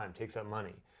takes up time, takes up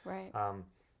money. Right.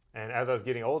 And as I was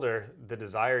getting older, the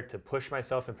desire to push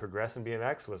myself and progress in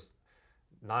BMX was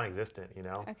non-existent,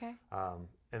 Okay.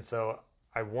 And so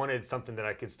I wanted something that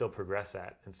I could still progress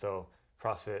at. And so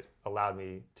CrossFit allowed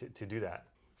me to do that.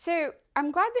 So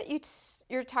I'm glad that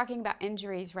you're talking about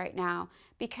injuries right now,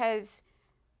 because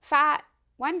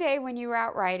one day when you were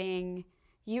out riding,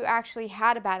 you actually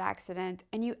had a bad accident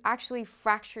and you actually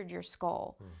fractured your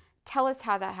skull. Tell us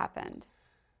how that happened.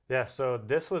 Yeah, so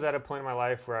this was at a point in my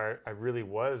life where I really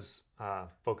was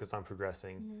focused on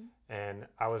progressing. And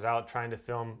I was out trying to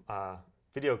film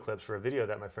video clips for a video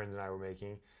that my friends and I were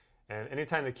making. And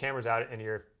anytime the camera's out and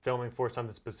you're filming for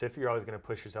something specific, you're always going to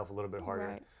push yourself a little bit harder.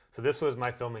 Right. So this was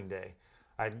my filming day.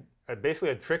 I basically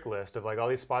had a trick list of like all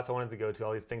these spots I wanted to go to,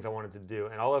 all these things I wanted to do.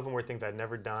 And all of them were things I'd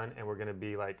never done and were going to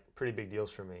be like pretty big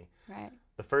deals for me. Right.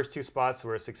 The first two spots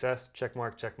were a success, check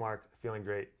mark, feeling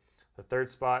great. The third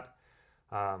spot,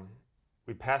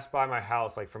 we passed by my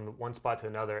house, like from one spot to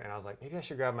another, and I was like, maybe I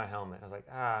should grab my helmet. I was like,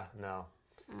 no.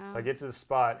 So I get to the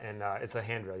spot, and it's a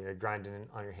handrail, grinding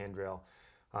on your handrail.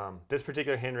 This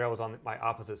particular handrail was on my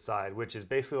opposite side, which is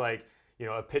basically like,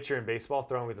 a pitcher in baseball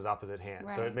throwing with his opposite hand.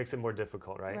 Right. So it makes it more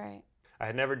difficult, right? Right. I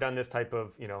had never done this type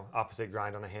of, opposite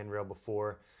grind on a handrail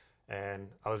before, and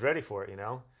I was ready for it,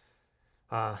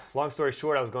 Long story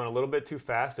short, I was going a little bit too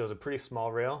fast. It was a pretty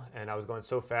small rail, and I was going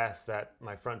so fast that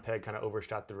my front peg kind of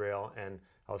overshot the rail, and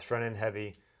I was front end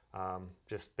heavy,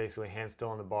 just basically hands still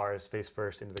on the bars, face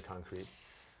first into the concrete.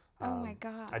 Oh my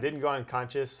God. I didn't go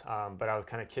unconscious, but I was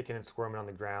kind of kicking and squirming on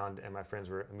the ground, and my friends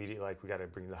were immediately like, we got to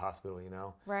bring you to the hospital,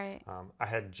 Right. I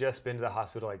had just been to the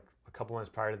hospital like a couple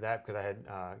months prior to that because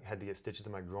I had to get stitches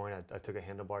in my groin. I took a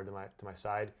handlebar to my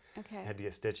side. Okay. I had to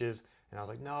get stitches, and I was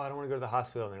like, no, I don't want to go to the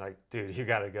hospital. And they're like, dude, you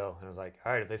got to go. And I was like,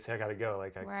 all right, if they say I got to go,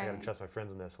 like I got to trust my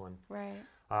friends on this one. Right.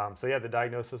 So yeah, the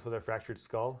diagnosis was a fractured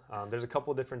skull. There's a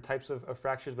couple different types of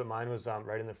fractures, but mine was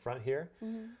right in the front here.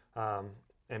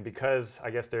 and because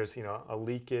I guess there's, you know, a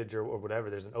leakage or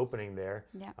whatever, there's an opening there.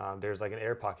 Yeah. There's like an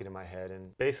air pocket in my head.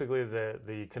 And basically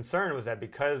the concern was that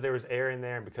because there was air in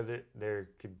there and because there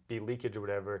could be leakage or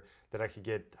whatever, that I could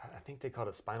get, I think they called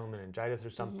it spinal meningitis or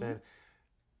something.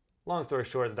 Long story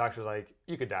short, the doctor was like,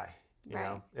 you could die. You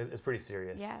know, it's pretty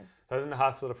serious. Yes. So I was in the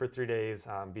hospital for 3 days,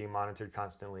 being monitored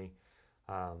constantly.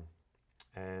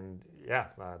 And yeah,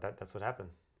 that's what happened.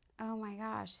 Oh my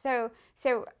gosh. So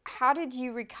how did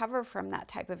you recover from that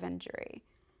type of injury?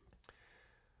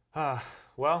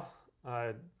 Well,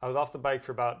 I was off the bike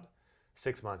for about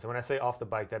 6 months. And when I say off the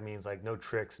bike, that means like no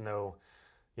tricks, no,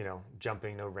 you know,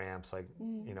 jumping, no ramps, like,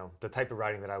 you know, the type of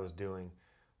riding that I was doing.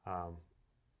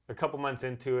 A couple months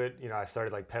into it, you know, I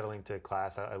started like pedaling to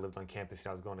class. I lived on campus, you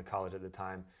know, I was going to college at the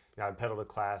time. You know, I'd pedal to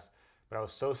class, but I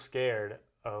was so scared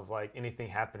of like anything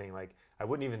happening. Like I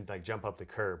wouldn't even like jump up the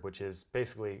curb, which is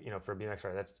basically, you know, for a BMX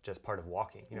rider, that's just part of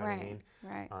walking. You know what I mean?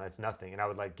 Right. It's nothing. And I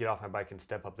would like get off my bike and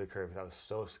step up the curb because I was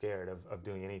so scared of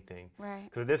doing anything. Right.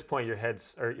 Because at this point, your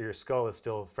head's or your skull is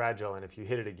still fragile, and if you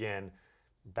hit it again,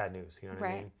 bad news. You know what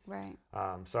I mean? Right.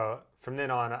 So from then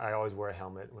on, I always wore a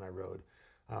helmet when I rode.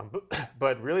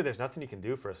 But really, there's nothing you can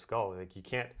do for a skull. Like you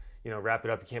can't, you know, wrap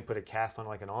it up. You can't put a cast on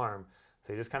like an arm.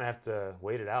 So you just kind of have to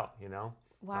wait it out, you know?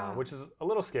 Wow. Which is a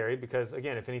little scary because,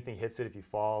 again, if anything hits it, if you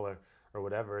fall or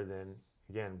whatever, then,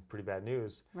 again, pretty bad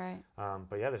news. Right.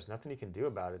 But yeah, there's nothing you can do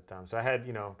about it. So I had,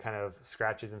 you know, kind of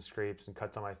scratches and scrapes and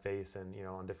cuts on my face and, you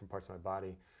know, on different parts of my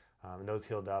body. And those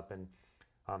healed up. And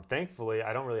thankfully,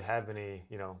 I don't really have any,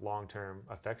 you know, long-term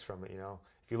effects from it, you know?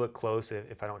 If you look close,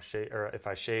 if I don't shave, or if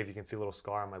I shave, you can see a little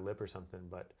scar on my lip or something.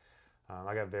 But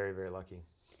I got very, very lucky.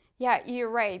 Yeah, you're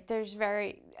right. There's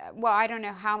well, I don't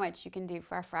know how much you can do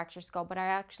for a fractured skull, but I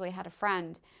actually had a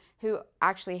friend who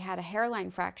actually had a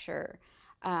hairline fracture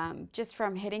just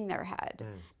from hitting their head,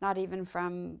 not even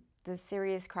from the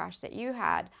serious crash that you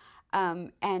had.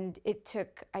 And it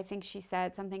took, I think she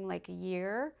said, something like a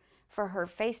year for her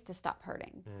face to stop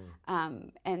hurting.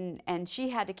 And she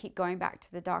had to keep going back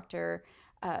to the doctor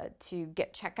to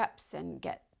get checkups and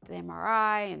get the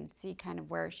MRI and see kind of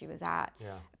where she was at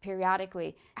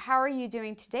periodically. How are you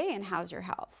doing today and how's your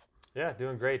health? Yeah,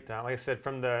 doing great. Like I said,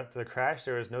 from the crash,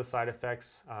 there was no side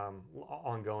effects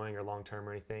ongoing or long-term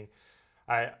or anything.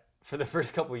 For the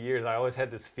first couple of years, I always had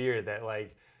this fear that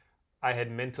like I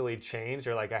had mentally changed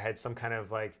or like I had some kind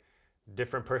of like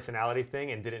different personality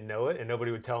thing and didn't know it and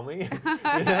nobody would tell me.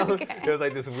 You know? It was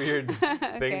like this weird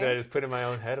thing that I just put in my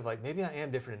own head of like, maybe I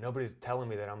am different and nobody's telling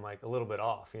me that I'm like a little bit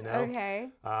off, you know?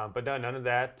 But no, none of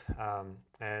that.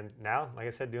 And now, like I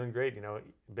said, doing great. You know,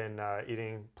 been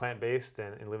eating plant-based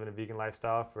and living a vegan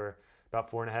lifestyle for about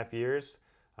 4.5 years.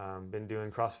 Been doing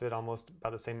CrossFit almost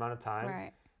about the same amount of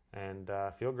time. And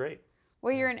feel great.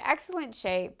 Well, you're in excellent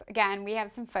shape. Again, we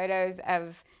have some photos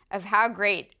of how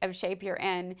great of shape you're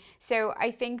in. So I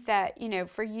think that, you know,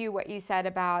 for you, what you said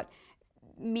about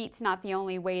meat's not the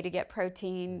only way to get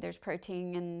protein. There's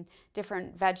protein in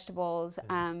different vegetables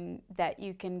that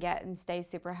you can get and stay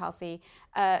super healthy.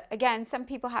 Again, some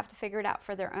people have to figure it out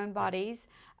for their own bodies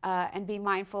and be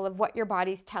mindful of what your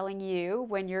body's telling you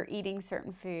when you're eating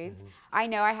certain foods. I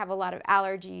know I have a lot of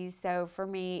allergies, so for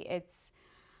me, it's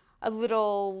a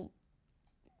little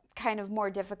kind of more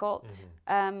difficult,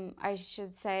 I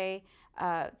should say,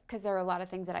 because there are a lot of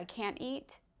things that I can't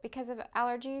eat because of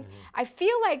allergies. I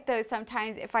feel like though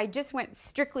sometimes if I just went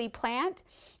strictly plant,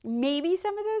 maybe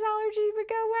some of those allergies would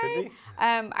go away.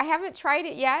 I haven't tried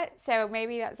it yet, so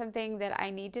maybe that's something that I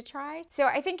need to try. So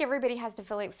I think everybody has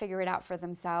to figure it out for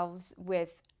themselves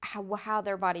with how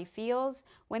their body feels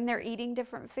when they're eating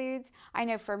different foods. I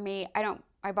know for me,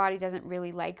 my body doesn't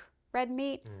really like red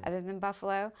meat other than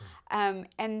buffalo.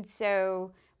 And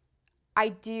so I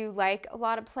do like a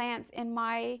lot of plants in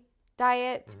my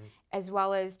diet as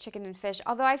well as chicken and fish.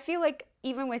 Although I feel like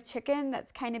even with chicken,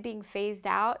 that's kind of being phased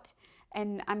out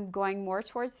and I'm going more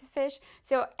towards fish.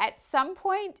 So at some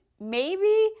point,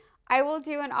 maybe I will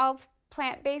do an all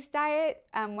plant-based diet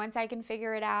once I can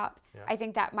figure it out. I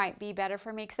think that might be better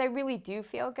for me because I really do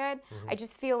feel good. I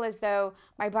just feel as though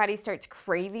my body starts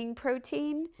craving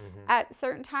protein at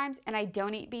certain times and I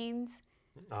don't eat beans.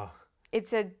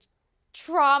 It's a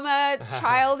trauma,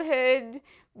 childhood,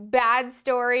 bad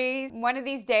story. One of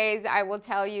these days I will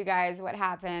tell you guys what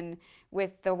happened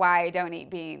with the why I don't eat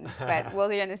beans, but we're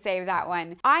gonna save that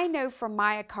one. I know from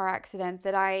my car accident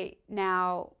that I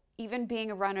now, even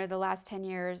being a runner the last 10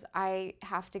 years, I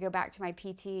have to go back to my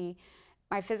PT,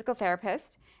 my physical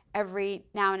therapist, every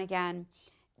now and again.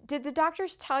 Did the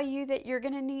doctors tell you that you're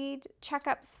going to need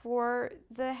checkups for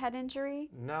the head injury?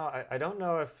 No, I don't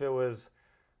know if it was,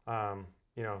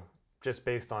 you know, just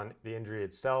based on the injury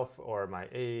itself or my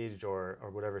age or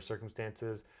whatever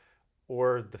circumstances,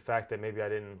 or the fact that maybe I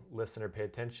didn't listen or pay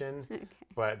attention. Okay.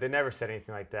 But they never said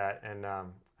anything like that. And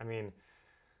I mean,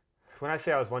 when I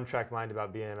say I was one-track mind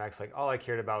about BMX, like all I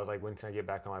cared about was like, when can I get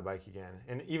back on my bike again?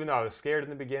 And even though I was scared in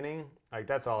the beginning, like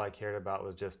that's all I cared about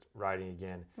was just riding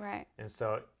again. Right. And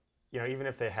so, you know, even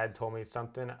if they had told me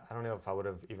something, I don't know if I would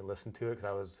have even listened to it because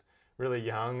I was really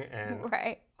young and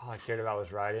Right. all I cared about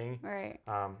was riding. Right.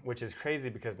 Which is crazy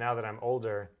because now that I'm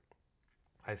older,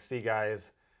 I see guys,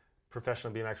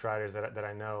 professional BMX riders that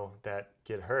I know that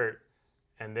get hurt,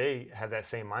 and they have that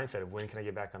same mindset of when can I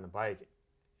get back on the bike?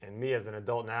 And me as an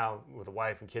adult now with a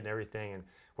wife and kid and everything, and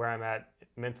where I'm at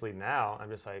mentally now, I'm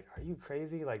just like, are you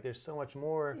crazy? Like there's so much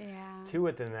more to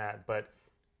it than that. But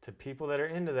to people that are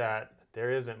into that,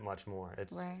 there isn't much more.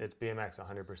 It's BMX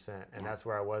 100%. And that's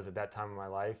where I was at that time in my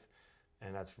life.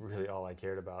 And that's really all I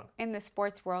cared about. In the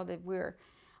sports world,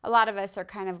 a lot of us are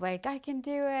kind of like, I can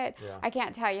do it. Yeah. I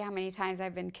can't tell you how many times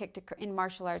I've been kicked in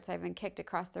martial arts. I've been kicked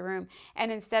across the room.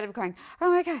 And instead of going,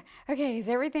 oh my God, okay, is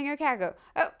everything okay? I go,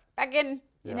 oh, back in.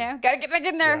 You know, got to get back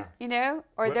in there, you know,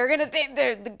 or they're going to think,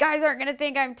 the guys aren't going to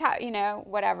think I'm tough, you know,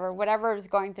 whatever is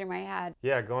going through my head.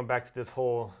 Yeah, going back to this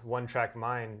whole one-track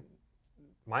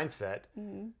mindset,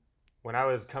 when I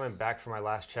was coming back from my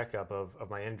last checkup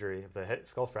of my injury, of the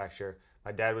skull fracture,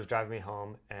 my dad was driving me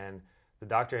home, and the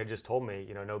doctor had just told me,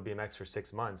 you know, no BMX for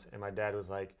 6 months. And my dad was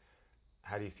like,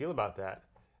 how do you feel about that?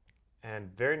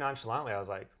 And very nonchalantly, I was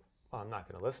like, well, I'm not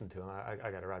going to listen to him. I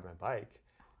got to ride my bike.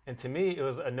 And to me, it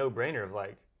was a no-brainer of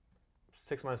like,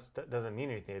 6 months doesn't mean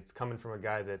anything. It's coming from a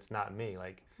guy that's not me.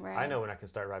 Like, I know when I can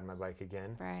start riding my bike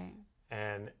again. Right.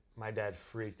 And my dad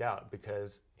freaked out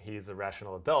because he's a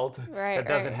rational adult that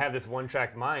doesn't have this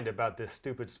one-track mind about this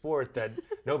stupid sport that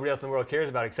nobody else in the world cares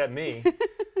about except me.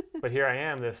 But here I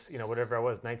am, this, you know, whatever I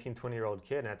was, 19, 20-year-old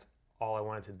kid, and that's all I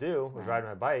wanted to do was ride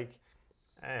my bike.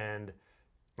 And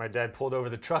my dad pulled over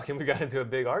the truck and we got into a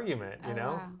big argument, you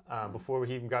know, before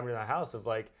he even got me to the house of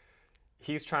like,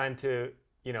 he's trying to,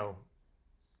 you know,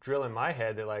 drill in my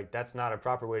head that like, that's not a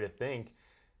proper way to think.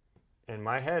 In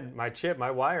my head,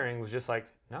 my wiring was just like,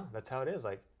 no, that's how it is.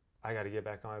 Like, I got to get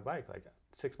back on my bike. Like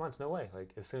 6 months, no way. Like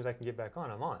as soon as I can get back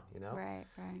on, I'm on, you know? Right.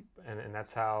 And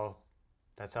that's how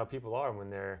people are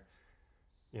when they're,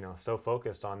 you know, so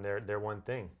focused on their one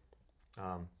thing.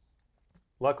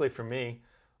 Luckily for me,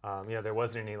 you know, there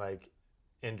wasn't any like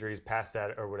injuries past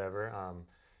that or whatever.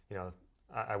 You know,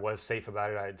 I was safe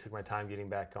about it. I took my time getting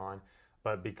back on.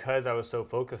 But because I was so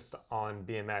focused on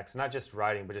BMX, not just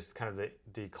riding, but just kind of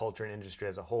the culture and industry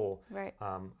as a whole,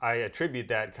 I attribute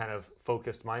that kind of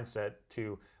focused mindset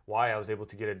to why I was able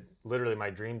to get literally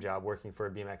my dream job working for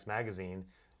a BMX magazine,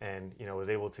 and, you know, was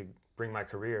able to bring my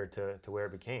career to where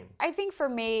it became. I think for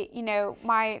me, you know,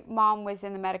 my mom was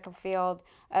in the medical field.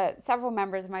 Several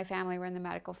members of my family were in the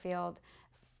medical field.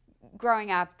 Growing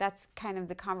up, that's kind of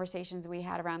the conversations we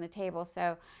had around the table.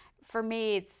 So for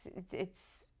me,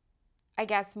 it's I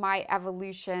guess my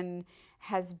evolution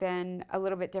has been a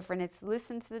little bit different. It's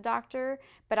listen to the doctor,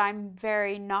 but I'm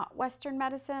very not Western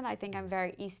medicine. I think I'm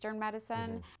very Eastern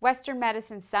medicine. Western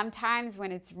medicine, sometimes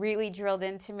when it's really drilled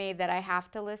into me that I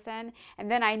have to listen, and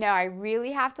then I know I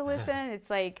really have to listen, it's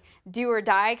like do or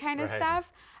die kind of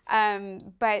stuff.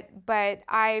 But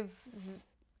I've,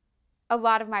 a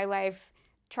lot of my life,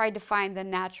 tried to find the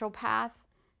natural path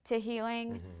to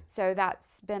healing. So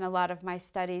that's been a lot of my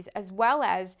studies, as well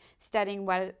as studying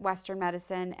Western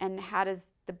medicine and how does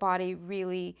the body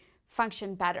really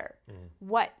function better.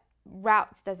 What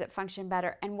routes does it function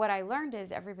better? And what I learned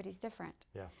is everybody's different.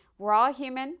 We're all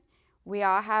human. We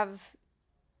all have,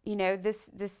 you know, this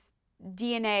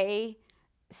DNA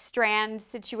strand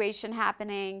situation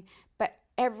happening, but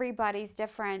everybody's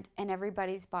different and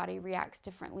everybody's body reacts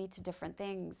differently to different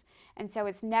things. And so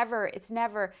it's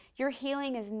never, your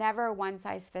healing is never one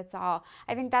size fits all.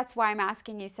 I think that's why I'm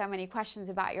asking you so many questions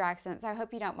about your accidents. I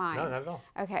hope you don't mind. No, not at all.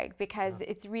 Okay, because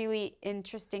it's really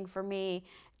interesting for me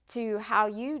to how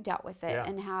you dealt with it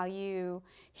and how you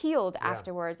healed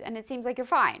afterwards. And it seems like you're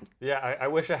fine. Yeah, I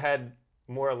wish I had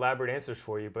more elaborate answers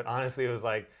for you, but honestly, it was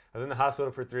like, I was in the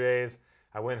hospital for 3 days.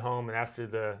 I went home, and after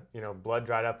the, you know, blood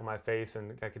dried up on my face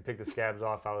and I could pick the scabs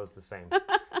off, I was the same.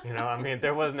 You know, I mean,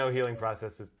 there was no healing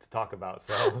process to talk about,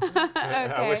 so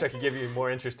I wish I could give you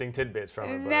more interesting tidbits from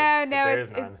it, but there is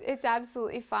none. It's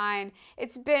absolutely fine.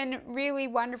 It's been really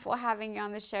wonderful having you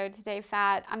on the show today,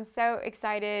 Fat. I'm so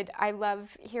excited. I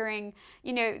love hearing,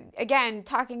 you know, again,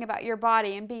 talking about your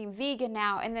body and being vegan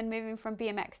now and then moving from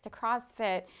BMX to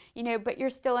CrossFit, you know, but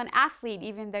you're still an athlete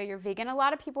even though you're vegan. A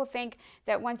lot of people think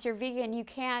that once you're vegan, you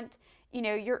can't you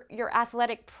know, your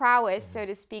athletic prowess, so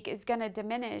to speak, is going to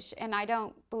diminish. And I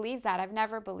don't believe that. I've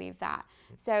never believed that.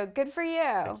 So good for you.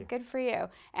 Thank you. Good for you.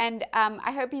 And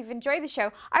I hope you've enjoyed the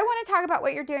show. I want to talk about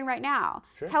what you're doing right now.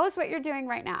 Sure. Tell us what you're doing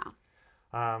right now.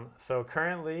 So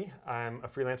currently, I'm a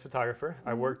freelance photographer.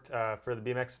 I worked for the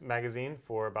BMX magazine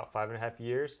for about 5.5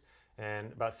 years,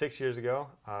 and about 6 years ago,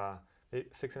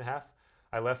 6.5,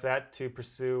 I left that to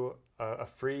pursue a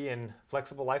free and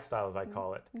flexible lifestyle, as I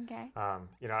call it. Okay.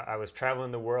 You know, I was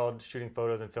traveling the world, shooting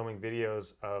photos and filming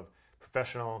videos of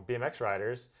professional BMX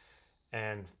riders,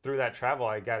 and through that travel,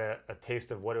 I got a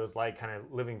taste of what it was like, kind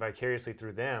of living vicariously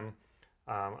through them.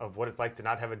 Of what it's like to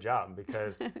not have a job,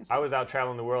 because I was out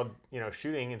traveling the world, you know,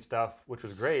 shooting and stuff, which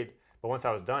was great. But once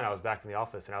I was done, I was back in the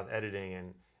office and I was editing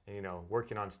and you know,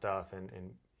 working on stuff and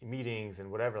meetings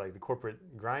and whatever, like the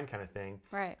corporate grind kind of thing.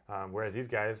 Right. Whereas these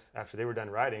guys, after they were done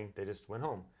riding, they just went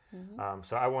home.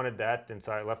 So I wanted that, and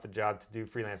so I left the job to do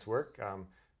freelance work.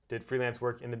 Did freelance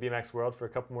work in the BMX world for a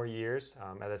couple more years.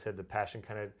 As I said, the passion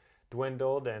kind of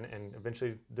dwindled and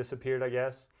eventually disappeared, I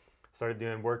guess. Started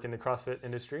doing work in the CrossFit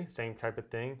industry, same type of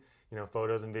thing, you know,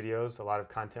 photos and videos, a lot of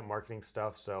content marketing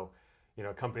stuff. So, you know,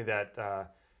 a company that,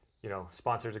 you know,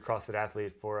 sponsors a CrossFit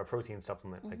athlete for a protein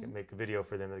supplement, I can make a video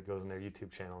for them that goes on their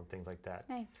YouTube channel and things like that.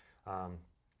 Nice.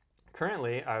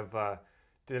 Currently, I've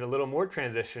did a little more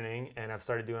transitioning, and I've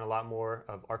started doing a lot more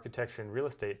of architecture and real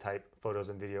estate type photos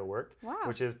and video work,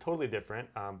 which is totally different,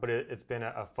 but it's been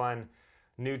a fun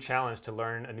new challenge to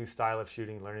learn a new style of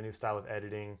shooting, learn a new style of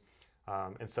editing.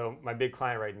 And so my big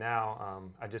client right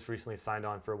now, I just recently signed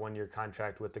on for a 1-year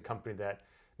contract with the company that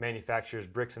manufactures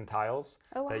bricks and tiles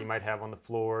that you might have on the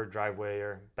floor, driveway,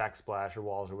 or backsplash, or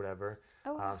walls, or whatever.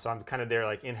 So I'm kind of their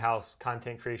like in-house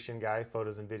content creation guy,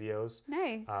 photos and videos.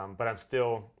 Nice. But I'm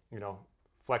still, you know,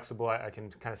 flexible. I can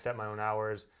kind of set my own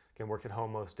hours, can work at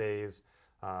home most days,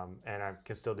 and I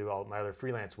can still do all my other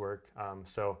freelance work.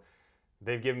 So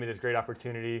they've given me this great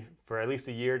opportunity for at least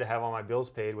a year to have all my bills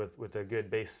paid with a good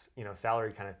base, you know,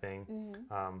 salary kind of thing.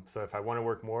 So if I want to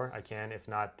work more, I can. If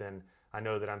not, then I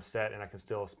know that I'm set and I can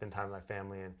still spend time with my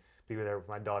family and be there with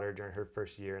my daughter during her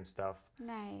first year and stuff.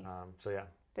 Nice. So yeah.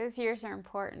 Those years are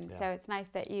important. So it's nice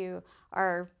that you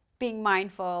are being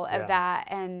mindful of that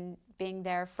and being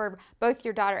there for both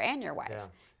your daughter and your wife,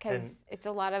 because it's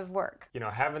a lot of work. You know,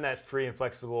 having that free and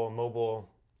flexible, mobile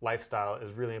lifestyle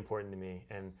is really important to me.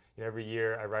 And you know, every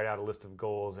year I write out a list of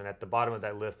goals, and at the bottom of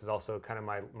that list is also kind of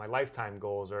my lifetime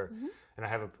goals, or and I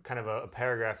have a kind of a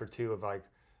paragraph or two of like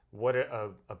what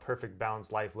a perfect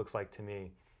balanced life looks like to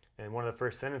me. And one of the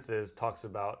first sentences talks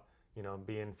about, you know,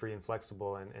 being free and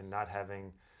flexible and not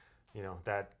having, you know,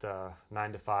 that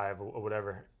 9 to 5 or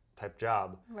whatever type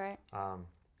job. Right.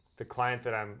 The client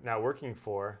that I'm now working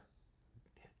for,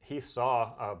 he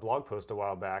saw a blog post a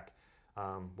while back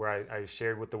where I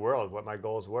shared with the world what my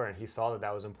goals were, and he saw that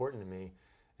that was important to me.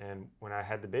 And when I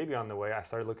had the baby on the way, I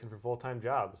started looking for full-time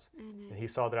jobs. And he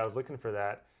saw that I was looking for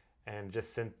that, and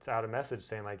just sent out a message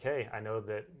saying like, hey, I know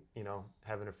that, you know,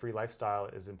 having a free lifestyle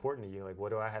is important to you. Like,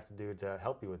 what do I have to do to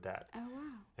help you with that? Oh,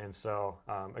 wow. And so,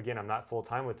 again, I'm not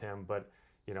full-time with him, but,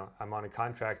 you know, I'm on a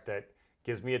contract that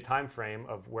gives me a time frame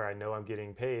of where I know I'm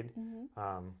getting paid.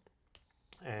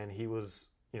 And he was,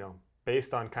 you know,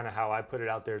 based on kind of how I put it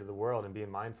out there to the world and being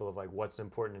mindful of like what's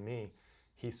important to me,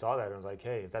 he saw that and was like,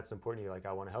 hey, if that's important to you, like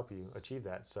I want to help you achieve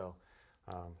that. So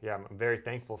yeah, I'm very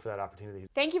thankful for that opportunity.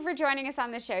 Thank you for joining us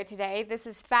on the show today. This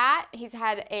is Fat. He's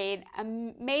had an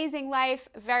amazing life,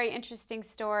 very interesting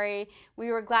story.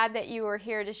 We were glad that you were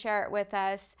here to share it with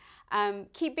us.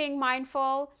 Keep being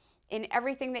mindful in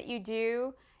everything that you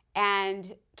do,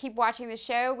 and keep watching the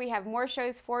show. We have more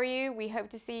shows for you. We hope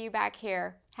to see you back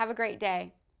here. Have a great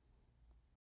day.